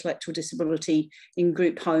with Intellectual Disability in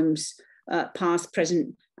Group Homes, Past,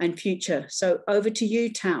 Present and Future. So over to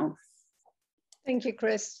you, Tal. Thank you,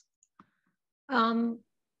 Chris.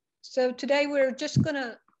 So today we're just going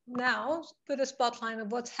to now put a spotlight on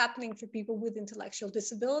what's happening for people with intellectual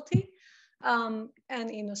disability and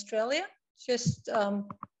in Australia, just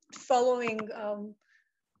following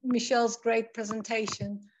Michelle's great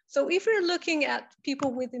presentation. So if we're looking at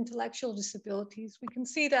people with intellectual disabilities, we can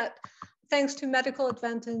see that thanks to medical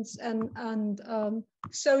advances and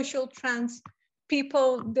social trends,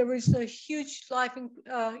 there is a huge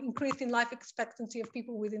increase in life expectancy of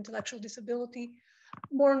people with intellectual disability.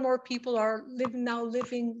 More and more people are now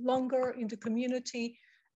living longer in the community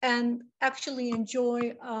and actually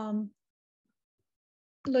enjoy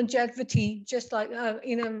longevity, just like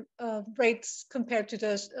in rates compared to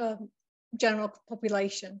the general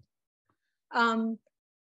population.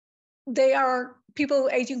 People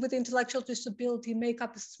aging with intellectual disability make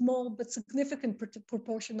up a small but significant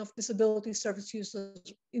proportion of disability service users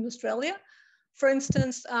in Australia. For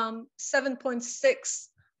instance,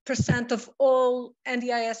 7.6% of all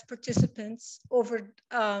NDIS participants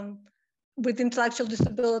with intellectual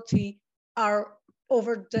disability are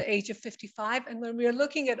over the age of 55. And when we are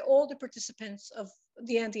looking at all the participants of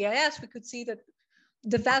the NDIS, we could see that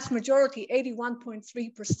the vast majority,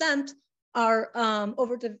 81.3%, are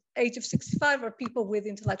over the age of 65 are people with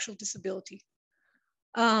intellectual disability.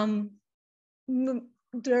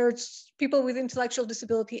 There's people with intellectual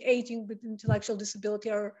disability, aging with intellectual disability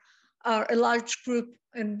are a large group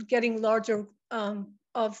and getting larger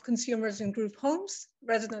of consumers in group homes,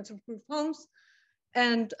 residents of group homes.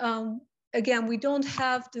 And again, we don't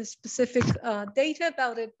have the specific data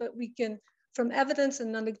about it, but we can, from evidence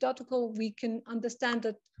and anecdotal, we can understand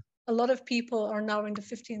that a lot of people are now in the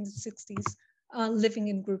 50s and 60s living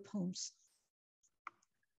in group homes.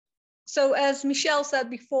 So as Michelle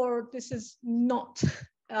said before, this is not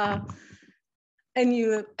a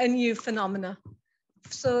new phenomena.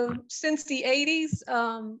 So since the 80s,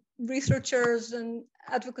 researchers and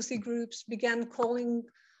advocacy groups began calling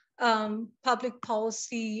public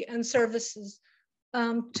policy and services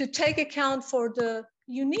to take account for the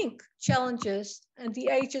unique challenges and the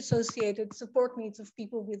age-associated support needs of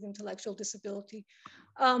people with intellectual disability.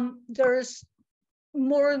 There's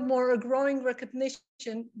more and more a growing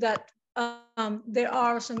recognition that there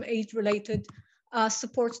are some age-related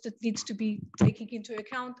supports that needs to be taken into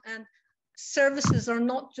account, and services are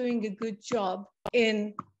not doing a good job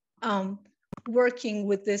in working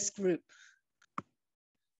with this group.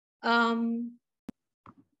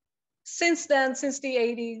 Since then, since the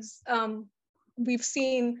 80s, we've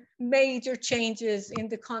seen major changes in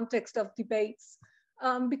the context of debates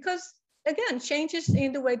because, again, changes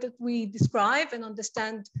in the way that we describe and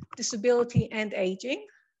understand disability and aging.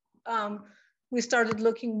 We started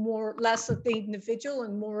looking less at the individual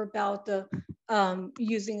and more about the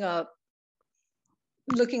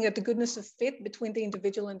looking at the goodness of fit between the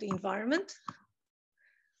individual and the environment.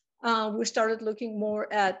 We started looking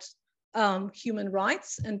more at human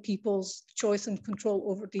rights and people's choice and control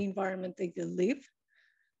over the environment they live.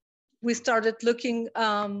 We started looking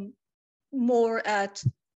more at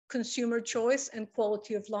consumer choice and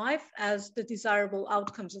quality of life as the desirable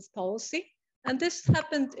outcomes of policy. And this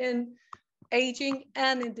happened in aging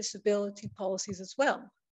and in disability policies as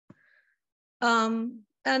well.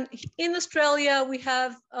 And in Australia, we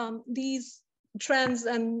have these trends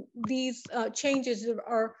and these changes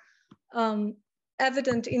are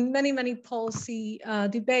evident in many, many policy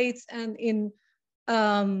debates and in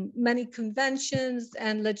many conventions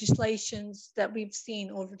and legislations that we've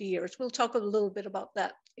seen over the years. We'll talk a little bit about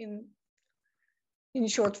that in a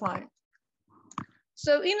short while.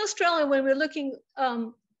 So in Australia, when we're looking,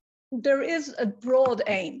 there is a broad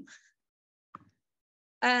aim.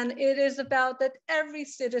 And it is about that every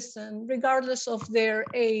citizen, regardless of their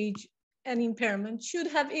age and impairment, should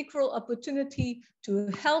have equal opportunity to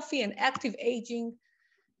healthy and active aging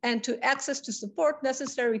and to access to support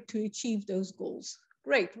necessary to achieve those goals.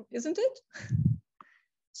 Great, isn't it?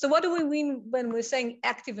 So what do we mean when we're saying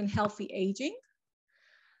active and healthy aging?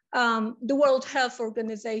 The World Health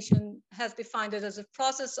Organization has defined it as a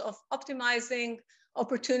process of optimizing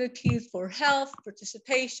opportunities for health,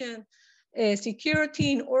 participation,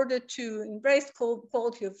 security in order to embrace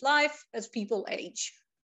quality of life as people age.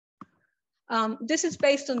 This is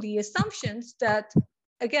based on the assumptions that,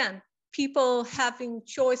 again, people having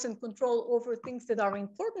choice and control over things that are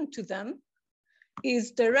important to them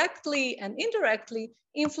is directly and indirectly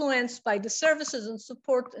influenced by the services and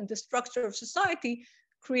support and the structure of society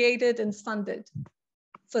created and funded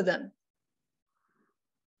for them.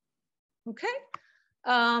 Okay.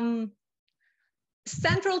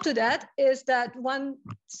 Central to that is that one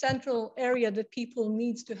central area that people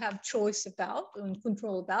needs to have choice about and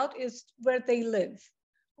control about is where they live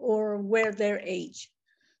or where they age.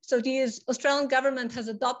 So the Australian government has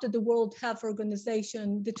adopted the World Health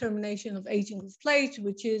Organization determination of aging of place,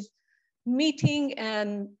 which is meeting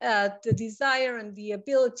and the desire and the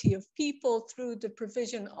ability of people through the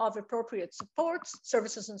provision of appropriate supports,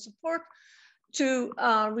 services and support to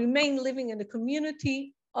remain living in the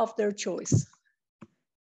community of their choice.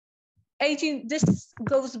 Aging, this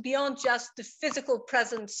goes beyond just the physical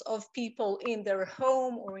presence of people in their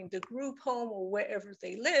home or in the group home or wherever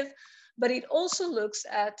they live, but it also looks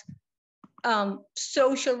at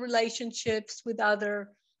social relationships with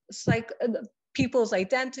other people's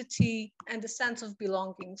identity and the sense of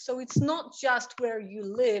belonging. So it's not just where you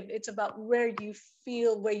live, it's about where you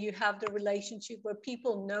feel, where you have the relationship, where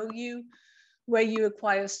people know you, where you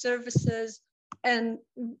acquire services, and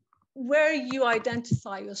where you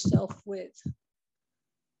identify yourself with.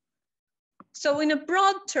 So in a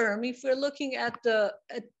broad term, if we're looking at the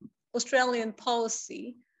Australian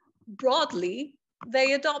policy, broadly,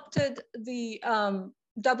 they adopted the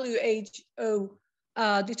WHO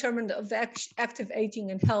determinant of active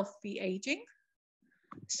aging and healthy aging.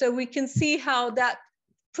 So we can see how that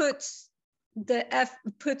puts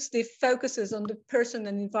the focuses on the person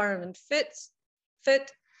and environment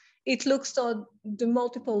fit. It looks on the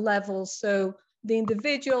multiple levels, so the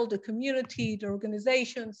individual, the community, the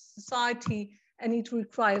organization, society, and it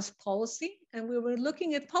requires policy. And we were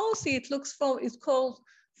looking at policy, it's called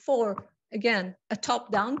for, again, a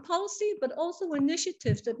top-down policy, but also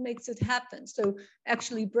initiatives that makes it happen. So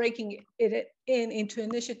actually breaking it into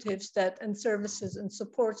initiatives that and services and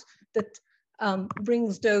supports that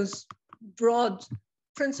brings those broad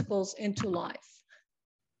principles into life.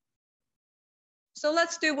 So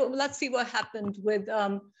let's see what happened with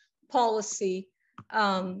policy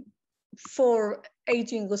for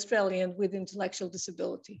aging Australian with intellectual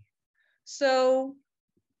disability. So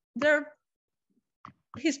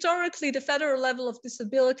historically, the federal level of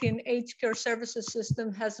disability and aged care services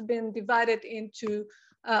system has been divided into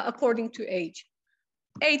according to age.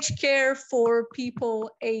 Aged care for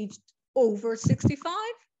people aged over 65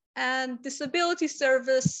 and disability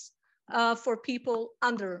service for people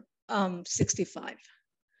under 65.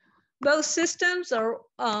 Both systems are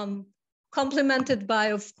complemented by,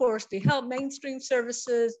 of course, the mainstream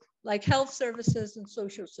services like health services and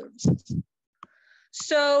social services.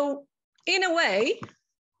 So in a way,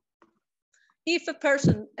 if a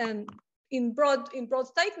person, and in broad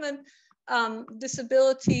statement,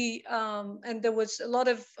 disability, and there was a lot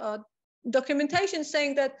of documentation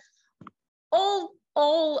saying that all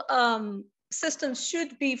systems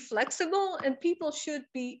should be flexible and people should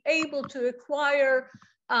be able to acquire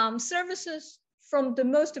services from the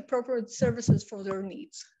most appropriate services for their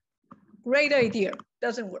needs. Great idea,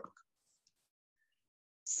 doesn't work.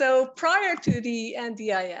 So prior to the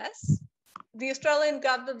NDIS, the Australian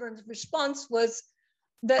government's response was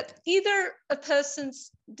that either a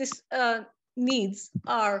person's needs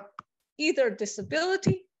are either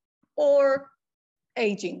disability or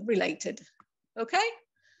aging related, okay?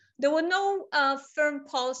 There were no firm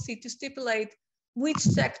policy to stipulate which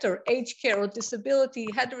sector, aged care or disability,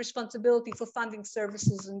 had the responsibility for funding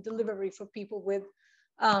services and delivery for people with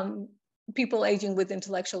people aging with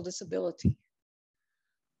intellectual disability.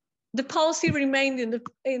 The policy remained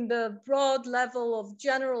in the broad level of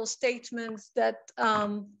general statements that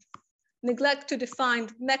neglect to define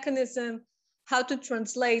mechanism, how to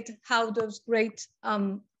translate how those great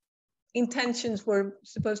intentions were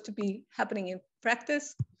supposed to be happening in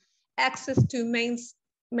practice, access to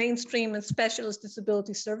mainstream and specialist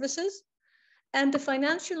disability services, and the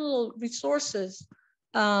financial resources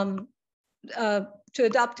to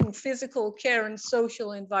adapting physical care and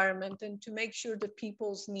social environment, and to make sure that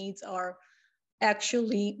people's needs are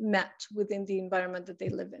actually met within the environment that they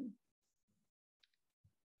live in.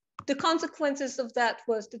 The consequences of that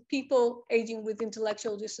was that people aging with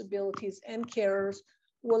intellectual disabilities and carers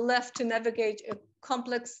were left to navigate a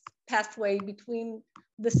complex pathway between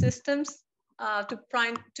the systems to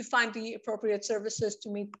find the appropriate services to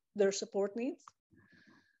meet their support needs,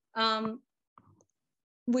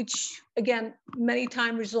 which again, many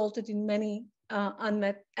times resulted in many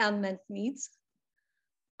unmet needs.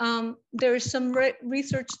 There is some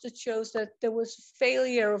research that shows that there was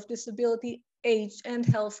failure of disability, age, and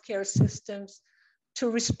healthcare systems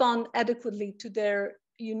to respond adequately to their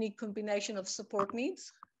unique combination of support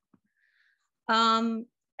needs. And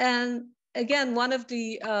again, one of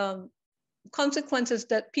the consequences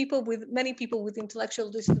that many people with intellectual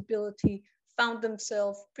disability found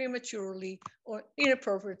themselves prematurely or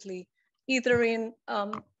inappropriately, either in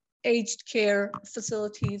aged care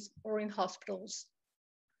facilities or in hospitals.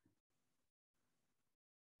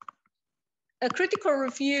 A critical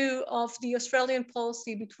review of the Australian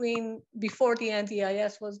policy before the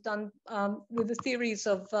NDIS was done with a series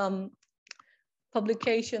of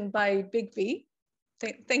publication by Bigby.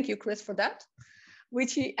 Thank you, Chris, for that,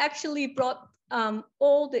 which he actually brought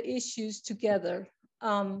all the issues together.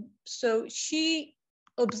 So she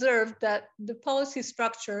observed that the policy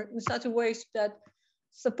structure in such a way that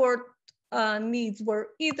support needs were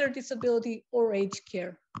either disability or aged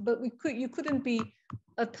care, but you couldn't be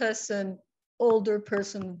a older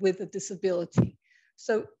person with a disability.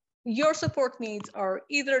 So your support needs are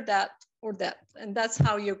either that or that, and that's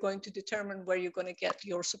how you're going to determine where you're going to get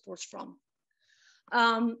your supports from.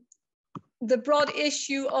 The broad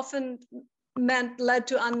issue often led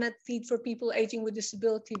to unmet need for people aging with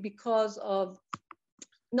disability because of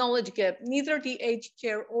knowledge gap. Neither the aged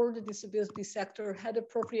care or the disability sector had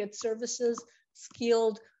appropriate services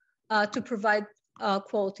skilled to provide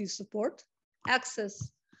quality support.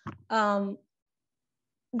 Access.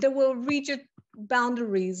 There were rigid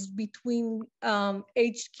boundaries between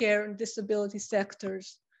aged care and disability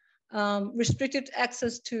sectors. Restricted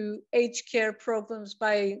access to aged care programs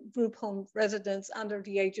by group home residents under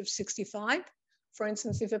the age of 65. For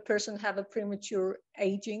instance, if a person have a premature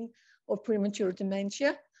aging or premature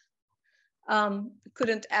dementia,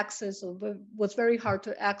 couldn't access or was very hard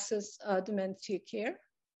to access dementia care.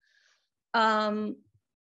 And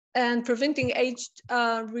preventing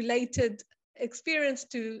age-related experience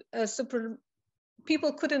to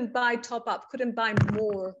people couldn't buy top up, couldn't buy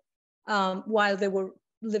more while they were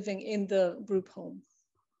living in the group home.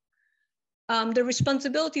 The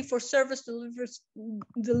responsibility for service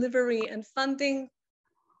delivery and funding,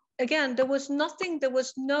 again, there was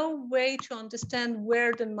no way to understand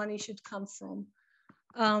where the money should come from.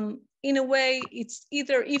 In a way, it's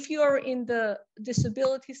either if you're in the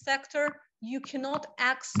disability sector, you cannot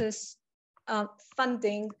access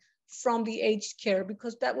funding from the aged care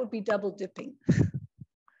because that would be double dipping.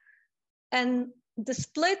 And the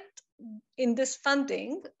split in this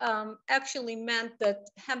funding actually meant that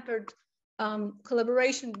hampered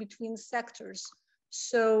collaboration between sectors,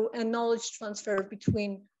 and knowledge transfer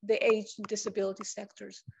between the age and disability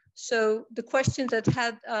sectors. So the question that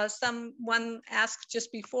had someone asked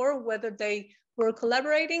just before, whether they were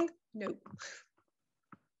collaborating, no.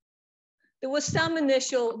 There was some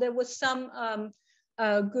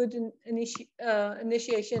good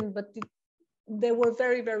initiation, but they were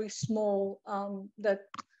very, very small that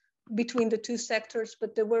between the two sectors,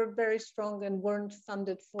 but they were very strong and weren't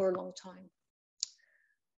funded for a long time.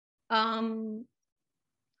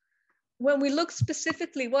 When we look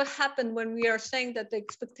specifically what happened when we are saying that the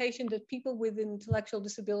expectation that people with intellectual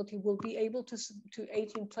disability will be able to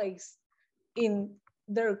age in place in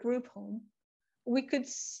their group home, we could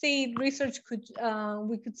see we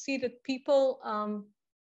could see that people,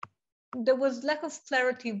 there was lack of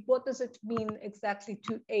clarity. What does it mean exactly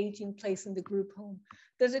to age in place in the group home?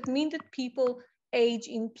 Does it mean that people age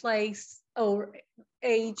in place or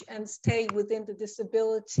age and stay within the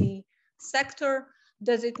disability sector?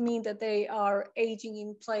 Does it mean that they are aging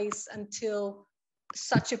in place until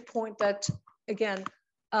such a point that, again,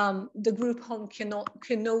 the group home can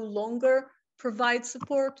no longer provide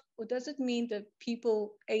support? Or does it mean that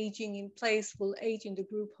people aging in place will age in the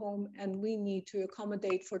group home and we need to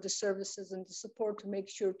accommodate for the services and the support to make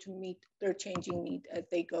sure to meet their changing need as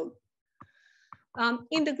they go?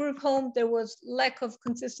 In the group home, there was lack of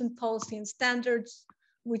consistent policy and standards,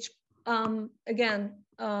 which again,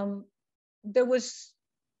 there was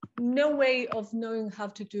no way of knowing how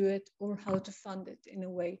to do it or how to fund it in a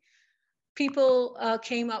way. People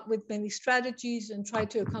came up with many strategies and tried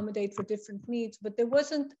to accommodate for different needs, but there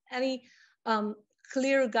wasn't any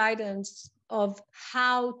clear guidance of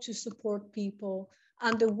how to support people,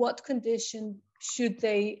 under what condition should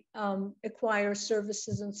they acquire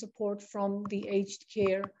services and support from the aged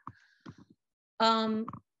care.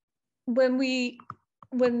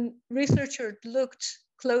 When researchers looked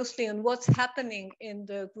closely on what's happening in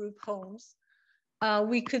the group homes,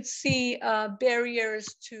 we could see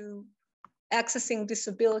barriers to accessing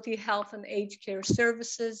disability, health, and aged care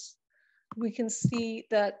services. We can see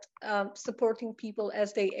that supporting people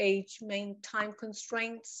as they age mean time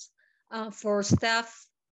constraints for staff.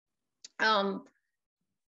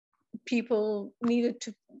 people needed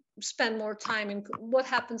to spend more time in what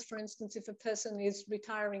happens, for instance, if a person is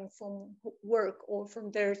retiring from work or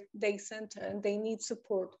from their day center and they need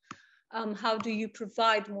support. How do you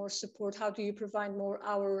provide more support? How do you provide more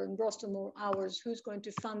hours and roster more hours? Who's going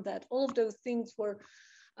to fund that? All of those things were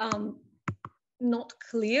not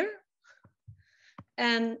clear,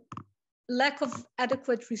 and lack of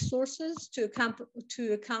adequate resources to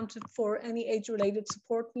account for any age-related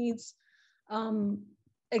support needs.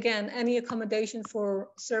 Again, any accommodation for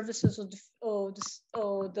services or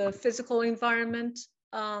the physical environment,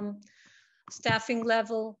 staffing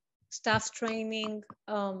level, staff training,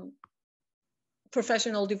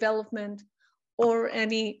 professional development, or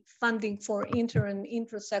any funding for inter and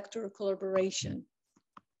intra-sector collaboration.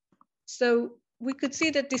 So we could see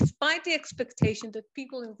that despite the expectation that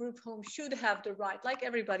people in group homes should have the right, like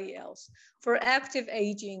everybody else, for active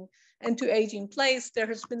aging and to age in place, there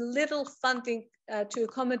has been little funding to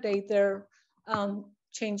accommodate their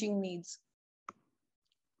changing needs.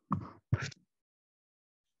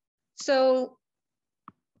 So,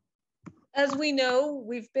 as we know,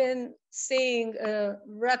 we've been seeing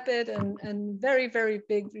rapid and very, very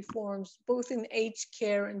big reforms, both in aged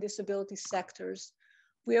care and disability sectors.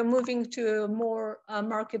 We are moving to a more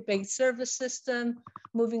market-based service system,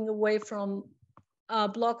 moving away from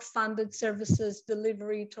block-funded services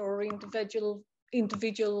delivery to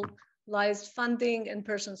individualized funding and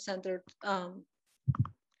person-centered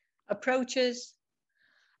approaches.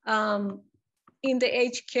 In the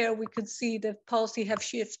aged care, we could see that policy have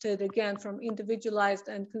shifted again from individualized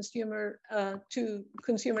and consumer to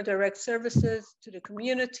consumer direct services to the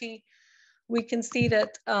community. We can see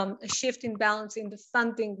that a shift in balance in the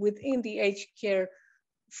funding within the aged care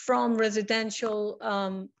from residential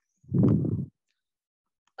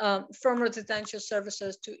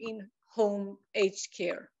services to in-home aged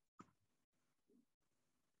care.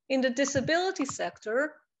 In the disability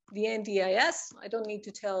sector, the NDIS, I don't need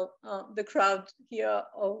to tell the crowd here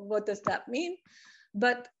what does that mean,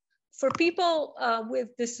 but for people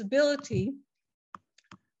with disability,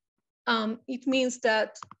 it means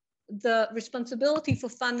that the responsibility for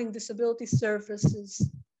funding disability services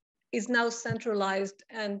is now centralized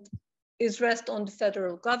and is rest on the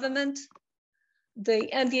federal government. The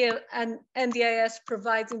NDIS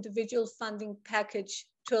provides individual funding package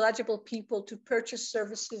to eligible people to purchase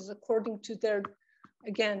services according to their,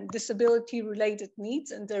 again, disability-related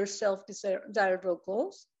needs and their self-desirable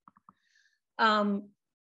goals.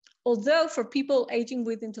 Although for people aging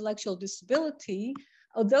with intellectual disability,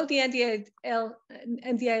 although the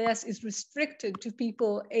NDIS is restricted to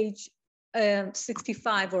people age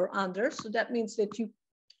 65 or under, so that means that you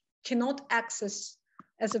cannot access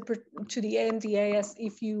to the NDIS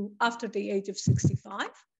if you after the age of 65.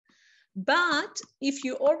 But if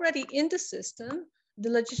you're already in the system, the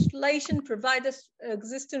legislation provides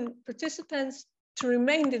existing participants to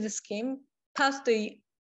remain in the scheme past the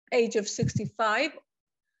age of 65,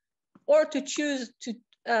 or to choose to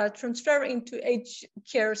transfer into aged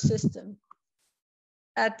care system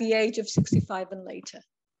at the age of 65 and later.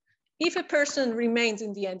 If a person remains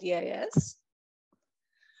in the NDIS,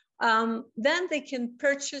 then they can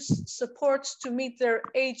purchase supports to meet their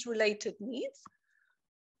age-related needs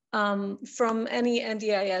from any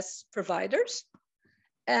NDIS providers.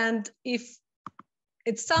 And if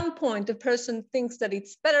at some point the person thinks that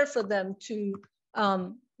it's better for them to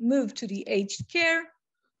move to the aged care,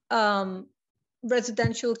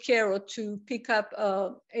 residential care, or to pick up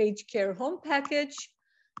a aged care home package,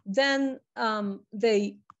 then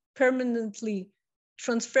they permanently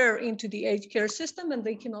transfer into the aged care system and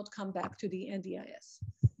they cannot come back to the NDIS.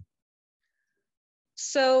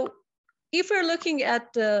 So if we're looking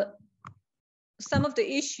at some of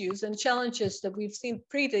the issues and challenges that we've seen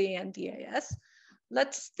pre the NDIS,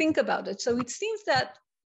 let's think about it. So it seems that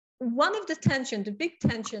one of the big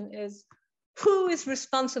tension is who is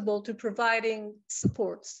responsible to providing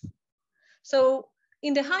supports. So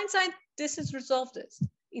in the hindsight, this has resolved this.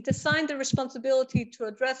 It assigned the responsibility to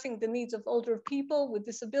addressing the needs of older people with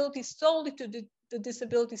disabilities solely to the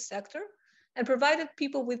disability sector, and provided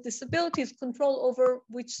people with disabilities control over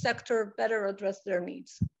which sector better address their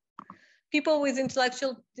needs. People with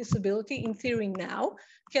intellectual disability, in theory now,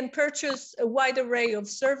 can purchase a wide array of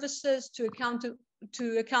services to account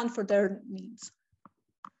for their needs.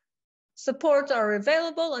 Supports are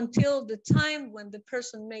available until the time when the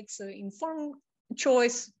person makes an informed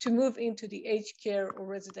choice to move into the aged care or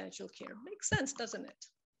residential care. Makes sense, doesn't it?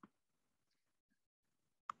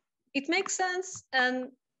 It makes sense,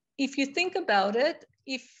 and if you think about it,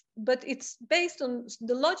 but it's based on,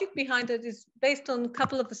 the logic behind it is based on a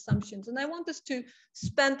couple of assumptions. And I want us to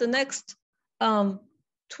spend the next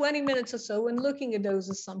 20 minutes or so in looking at those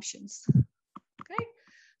assumptions. Okay,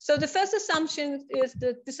 so the first assumption is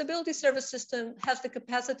the disability service system has the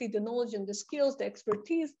capacity, the knowledge, and the skills, the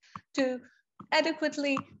expertise to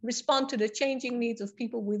adequately respond to the changing needs of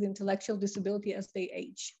people with intellectual disability as they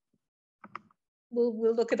age.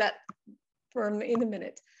 We'll look at that in a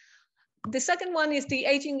minute. The second one is the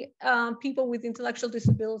aging people with intellectual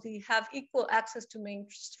disability have equal access to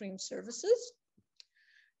mainstream services.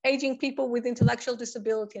 Aging people with intellectual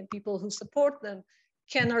disability and people who support them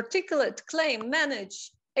can articulate, claim,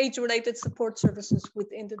 manage age-related support services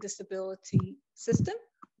within the disability system.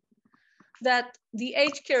 That the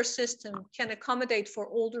aged care system can accommodate for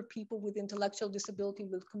older people with intellectual disability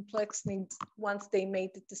with complex needs once they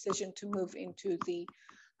made the decision to move into the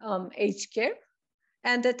aged care.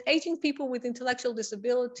 And that aging people with intellectual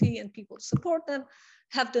disability and people who support them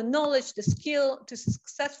have the knowledge, the skill to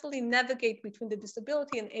successfully navigate between the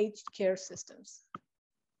disability and aged care systems.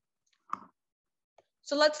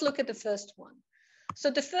 So let's look at the first one. So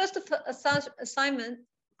the first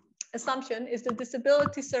assumption is the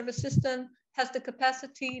disability service system has the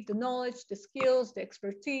capacity, the knowledge, the skills, the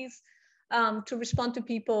expertise to respond to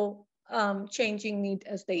people changing need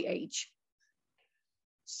as they age.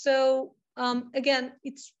 So again,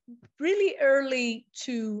 it's really early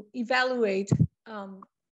to evaluate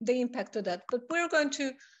the impact of that, but we're going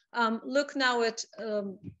to look now at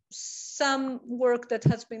some work that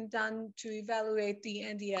has been done to evaluate the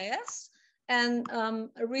NDIS and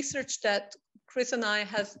a research that Chris and I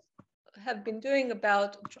have been doing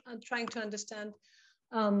about trying to understand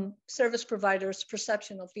service providers'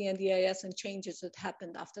 perception of the NDIS and changes that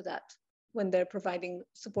happened after that when they're providing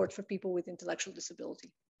support for people with intellectual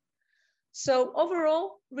disability. So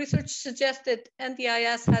overall, research suggested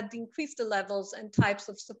NDIS had increased the levels and types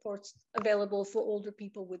of supports available for older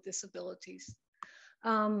people with disabilities.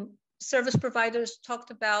 Service providers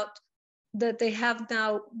talked about that they have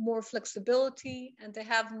now more flexibility and they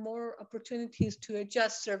have more opportunities to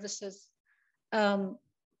adjust services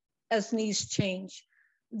as needs change.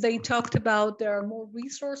 They talked about there are more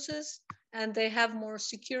resources and they have more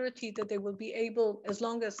security that they will be able, as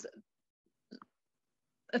long as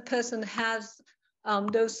a person has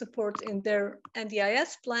those supports in their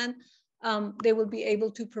NDIS plan, they will be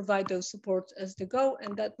able to provide those supports as they go,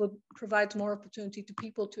 and that would provide more opportunity to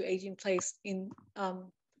people to age in place in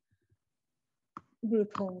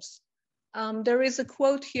group homes. There is a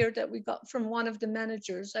quote here that we got from one of the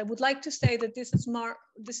managers. I would like to say that this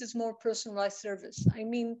is more personalized service. I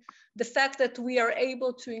mean, the fact that we are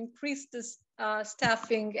able to increase this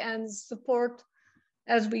staffing and support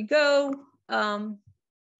as we go,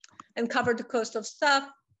 and cover the cost of staff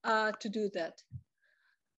to do that.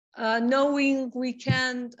 Knowing we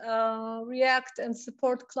can react and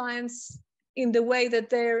support clients in the way that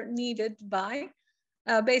they're needed by,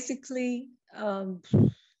 basically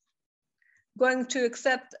going to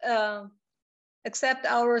accept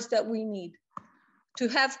hours that we need, to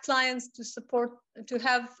have clients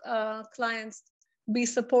clients be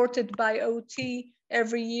supported by OT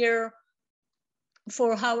every year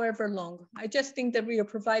for however long. I just think that we are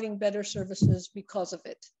providing better services because of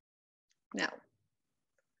it now.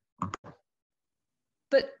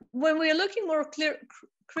 But when we are looking more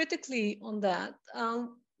critically on that,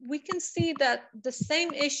 we can see that the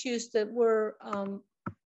same issues that were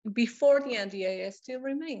before the NDIS still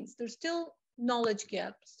remains. There's still knowledge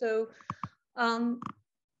gap. So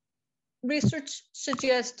research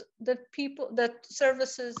suggests that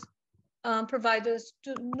services providers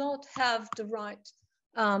do not have the right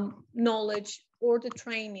knowledge or the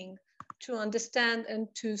training to understand and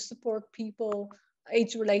to support people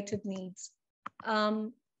age-related needs.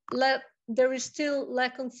 There is still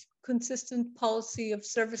lack of consistent policy of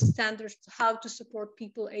service standards how to support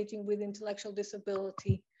people aging with intellectual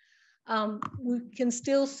disability. We can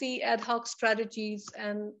still see ad hoc strategies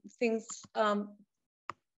and things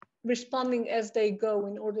responding as they go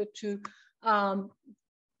in order to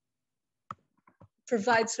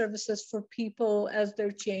provide services for people as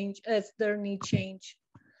their need change.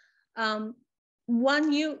 One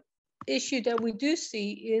new issue that we do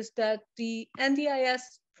see is that the NDIS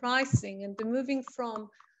pricing and the moving from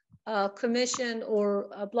commission or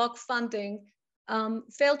block funding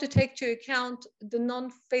failed to take into account the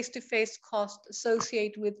non-face-to-face cost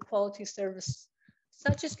associated with quality service,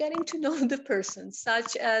 such as getting to know the person,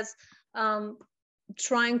 such as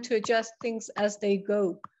trying to adjust things as they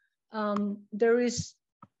go. There is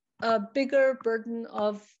a bigger burden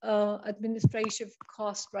of administrative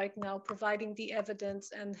cost right now, providing the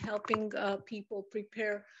evidence and helping people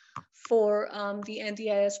prepare for the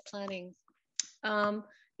NDIS planning.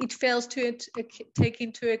 It fails to take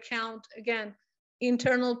into account, again,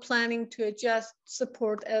 internal planning to adjust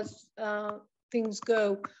support as things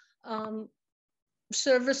go.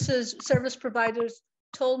 Service providers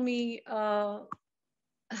told me,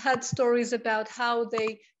 had stories about how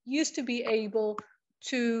they used to be able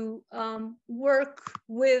to work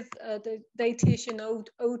with the dietitian,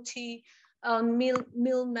 OT,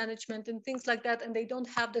 meal management and things like that, and they don't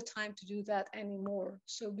have the time to do that anymore.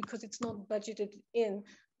 So because it's not budgeted in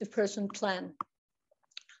the person plan.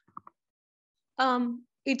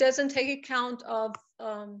 It doesn't take account of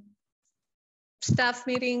staff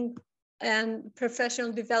meeting and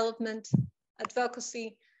professional development,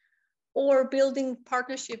 advocacy, or building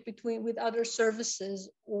partnership with other services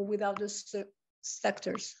or with other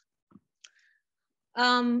sectors.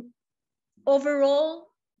 Overall,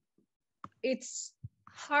 it's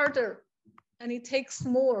harder and it takes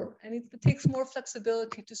more, and it takes more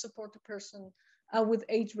flexibility to support the person with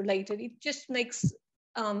age-related. It just makes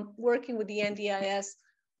working with the NDIS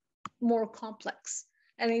more complex,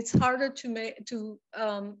 and it's harder to make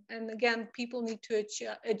and again, people need to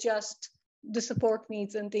adjust the support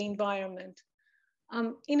needs and the environment.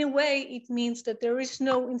 In a way, it means that there is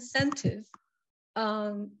no incentive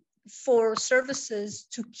for services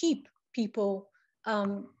to keep people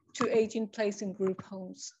to age in place in group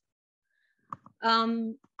homes.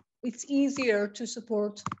 It's easier to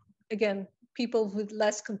support, again, people with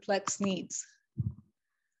less complex needs.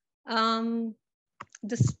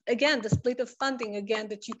 The split of funding, again,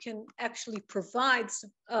 that you can actually provide,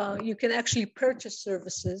 you can actually purchase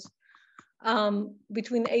services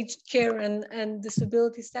between aged care and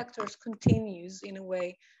disability sectors continues in a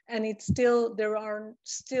way. And it's still, there are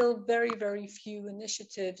still very, very few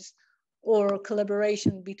initiatives or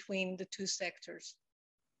collaboration between the two sectors.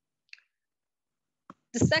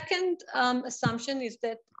 The second assumption is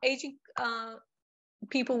that aging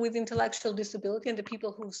people with intellectual disability and the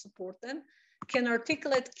people who support them can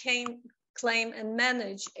articulate, claim, and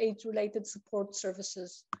manage age-related support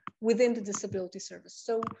services within the disability service.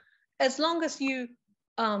 So as long as you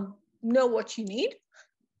know what you need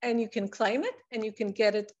and you can claim it and you can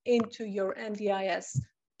get it into your NDIS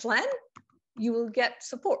plan, you will get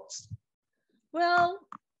supports. Well,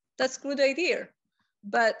 that's a good idea.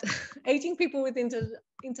 But aging people with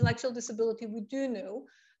intellectual disability, we do know,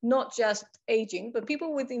 not just aging, but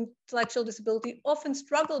people with intellectual disability often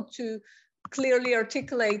struggle to clearly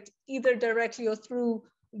articulate, either directly or through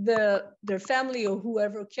their family or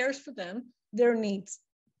whoever cares for them, their needs,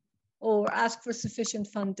 or ask for sufficient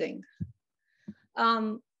funding.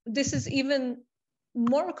 This is even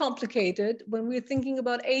more complicated when we're thinking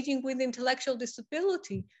about aging with intellectual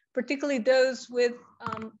disability, particularly those with,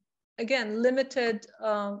 again, limited,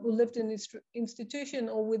 who lived in this institution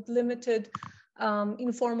or with limited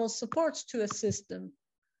informal supports to assist them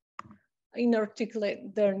in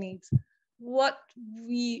articulate their needs. What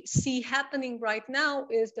we see happening right now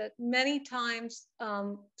is that many times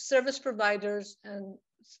service providers and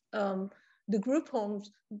the group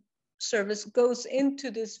homes service goes into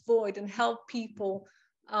this void and help people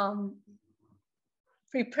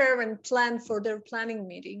prepare and plan for their planning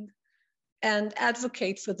meeting and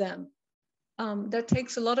advocate for them. That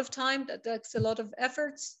takes a lot of time, that takes a lot of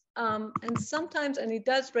efforts, and sometimes, and it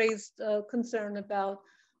does raise concern about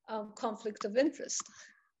conflict of interest.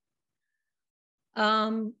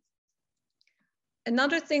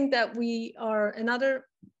 Another thing that we are, another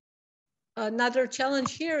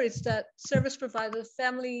challenge here is that service providers,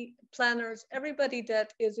 family planners, everybody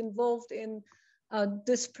that is involved in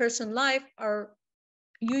this person's life are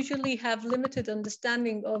usually have limited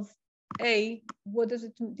understanding of what is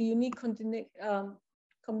it, the unique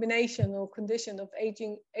combination or condition of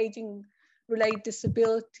aging related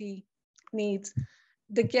disability needs.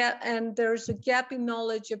 The gap, and there's a gap in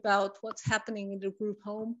knowledge about what's happening in the group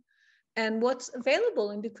home and what's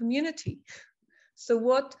available in the community. So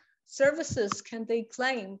what services can they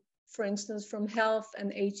claim, for instance, from health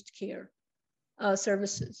and aged care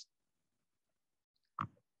services?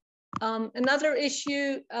 Another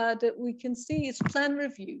issue that we can see is plan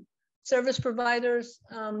review. Service providers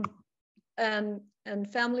and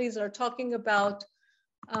families are talking about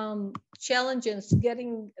challenges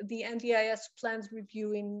getting the NDIS plans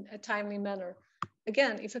review in a timely manner.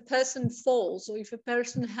 Again, if a person falls or if a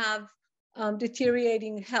person have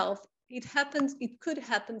deteriorating health, it could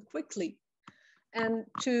happen quickly. And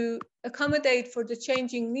to accommodate for the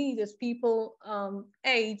changing need as people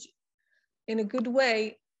age in a good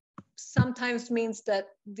way, sometimes means that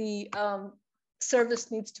the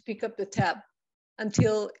service needs to pick up the tab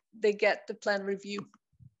until they get the plan review.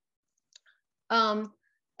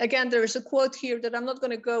 Again, there is a quote here that I'm not going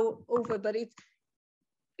to go over, but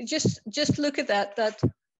just look at that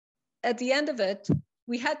at the end of it,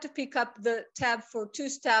 we had to pick up the tab for 2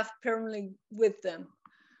 staff permanently with them.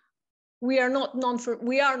 We are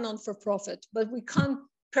non-for-profit, but we can't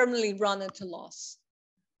permanently run at a loss.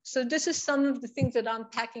 So this is some of the things that I'm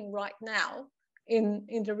unpacking right now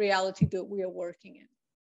in the reality that we are working in.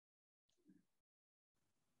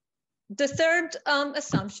 The third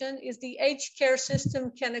assumption is the aged care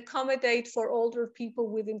system can accommodate for older people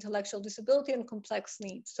with intellectual disability and complex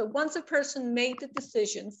needs. So once a person made the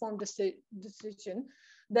decision, formed the decision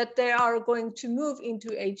that they are going to move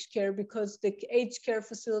into aged care because the aged care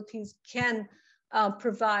facilities can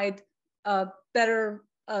provide better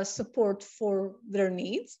support for their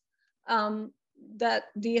needs, that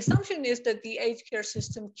the assumption is that the aged care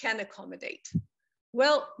system can accommodate.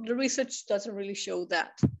 Well, the research doesn't really show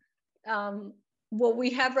that. What we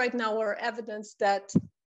have right now are evidence that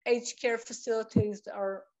aged care facilities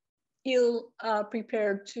are ill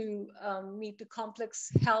prepared to meet the complex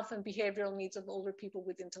health and behavioral needs of older people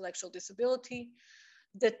with intellectual disability,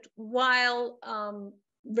 that while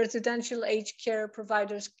residential aged care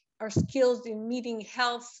providers are skilled in meeting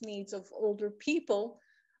health needs of older people,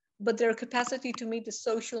 but their capacity to meet the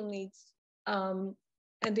social needs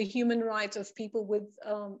and the human rights of people with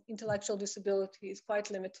intellectual disability is quite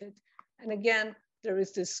limited. And again, there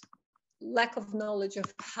is this lack of knowledge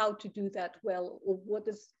of how to do that well, or what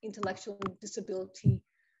does intellectual disability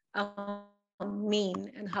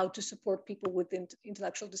mean, and how to support people with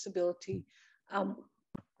intellectual disability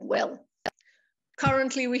well.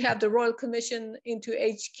 Currently, we have the Royal Commission into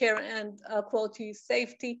Aged Care and Quality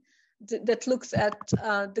Safety that looks at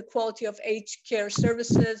the quality of aged care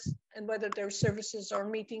services and whether their services are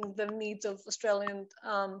meeting the needs of Australian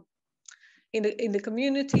in the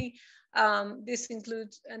community. This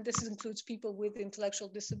includes people with intellectual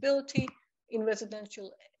disability in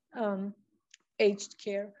residential aged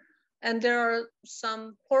care. And there are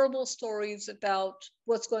some horrible stories about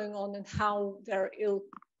what's going on and how they're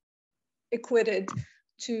ill-equipped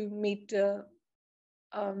to meet the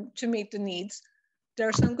needs. There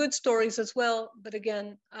are some good stories as well, but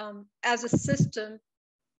again, as a system,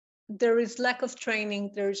 there is lack of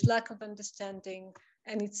training, there is lack of understanding,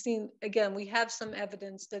 and it seems, again, we have some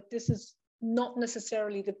evidence that this is not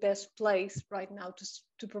necessarily the best place right now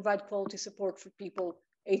to provide quality support for people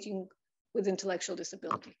aging with intellectual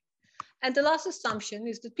disability. And the last assumption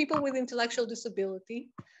is that people with intellectual disability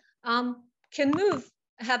can move,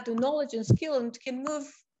 have the knowledge and skill, and can move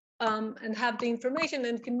and have the information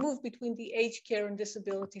and can move between the aged care and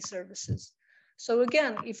disability services. So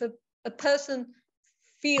again, if a person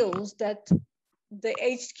feels that the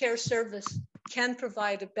aged care service can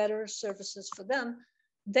provide a better services for them,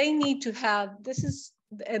 they need to have,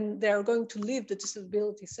 and they're going to leave the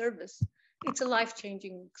disability service. It's a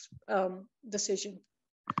life-changing decision.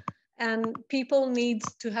 And people need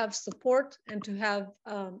to have support and to have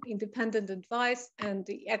independent advice and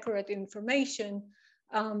the accurate information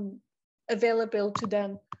available to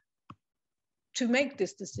them to make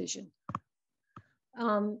this decision.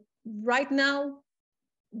 Right now,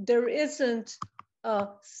 there isn't a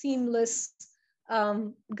seamless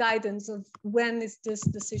guidance of when is this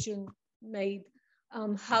decision made,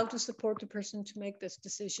 how to support the person to make this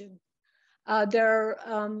decision. There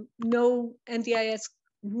are no NDIS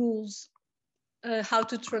rules how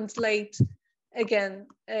to translate, again,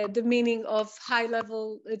 the meaning of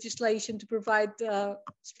high-level legislation to provide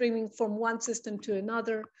streaming from one system to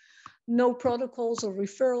another, no protocols or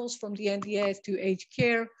referrals from the NDIS to aged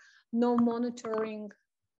care, no monitoring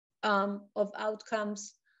of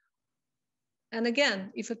outcomes. And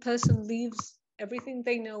again, if a person leaves everything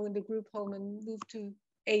they know in the group home and move to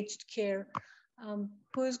aged care,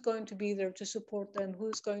 who is going to be there to support them? Who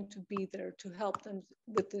is going to be there to help them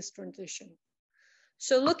with this transition?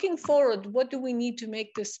 So looking forward, what do we need to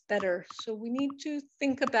make this better? So we need to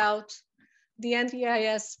think about the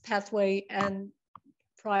NDIS pathway and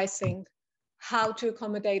pricing, how to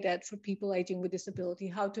accommodate that for people aging with disability,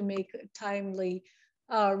 how to make a timely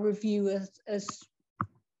review as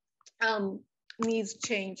needs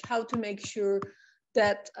change, how to make sure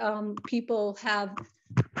that people have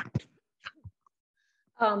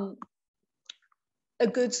a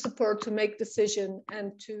good support to make decision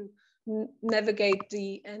and to navigate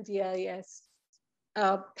the NDIS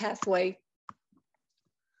pathway.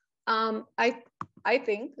 I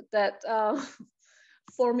think that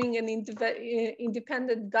forming an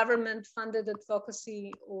independent government-funded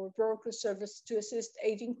advocacy or broker service to assist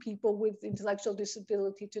aging people with intellectual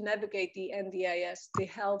disability to navigate the NDIS, the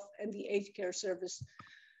health and the aged care service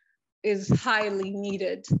is highly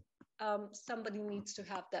needed. somebody needs to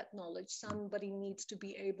have that knowledge. Somebody needs to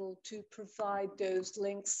be able to provide those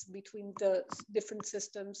links between the different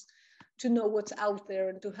systems to know what's out there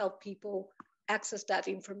and to help people access that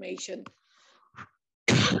information.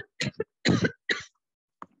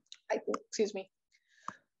 Excuse me.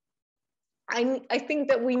 I think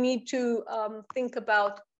that we need to think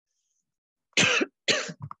about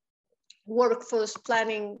workforce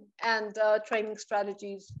planning and training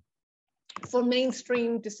strategies for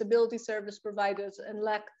mainstream disability service providers and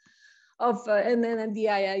lack of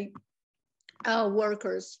NDIA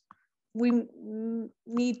workers. We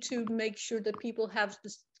need to make sure that people have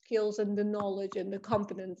the skills and the knowledge and the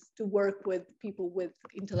competence to work with people with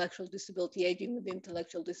intellectual disability, aging with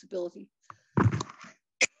intellectual disability.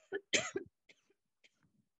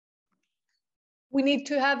 We need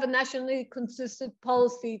to have a nationally consistent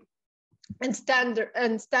policy and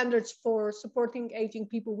standards for supporting aging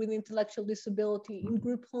people with intellectual disability in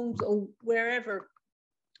group homes or wherever.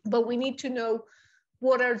 But we need to know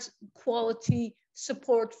what are quality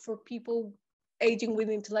support for people aging with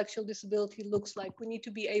intellectual disability looks like. We need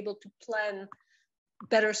to be able to plan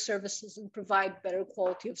better services and provide better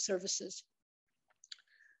quality of services.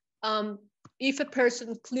 If a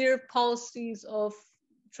person clear policies of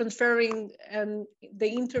transferring and the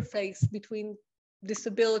interface between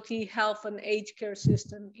disability, health, and aged care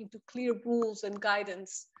system into clear rules and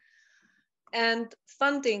guidance and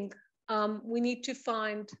funding, we need to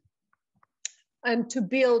find and to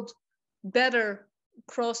build better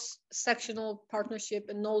cross-sectional partnership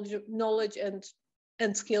and knowledge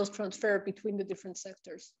and skills transfer between the different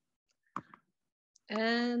sectors.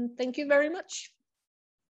 And thank you very much.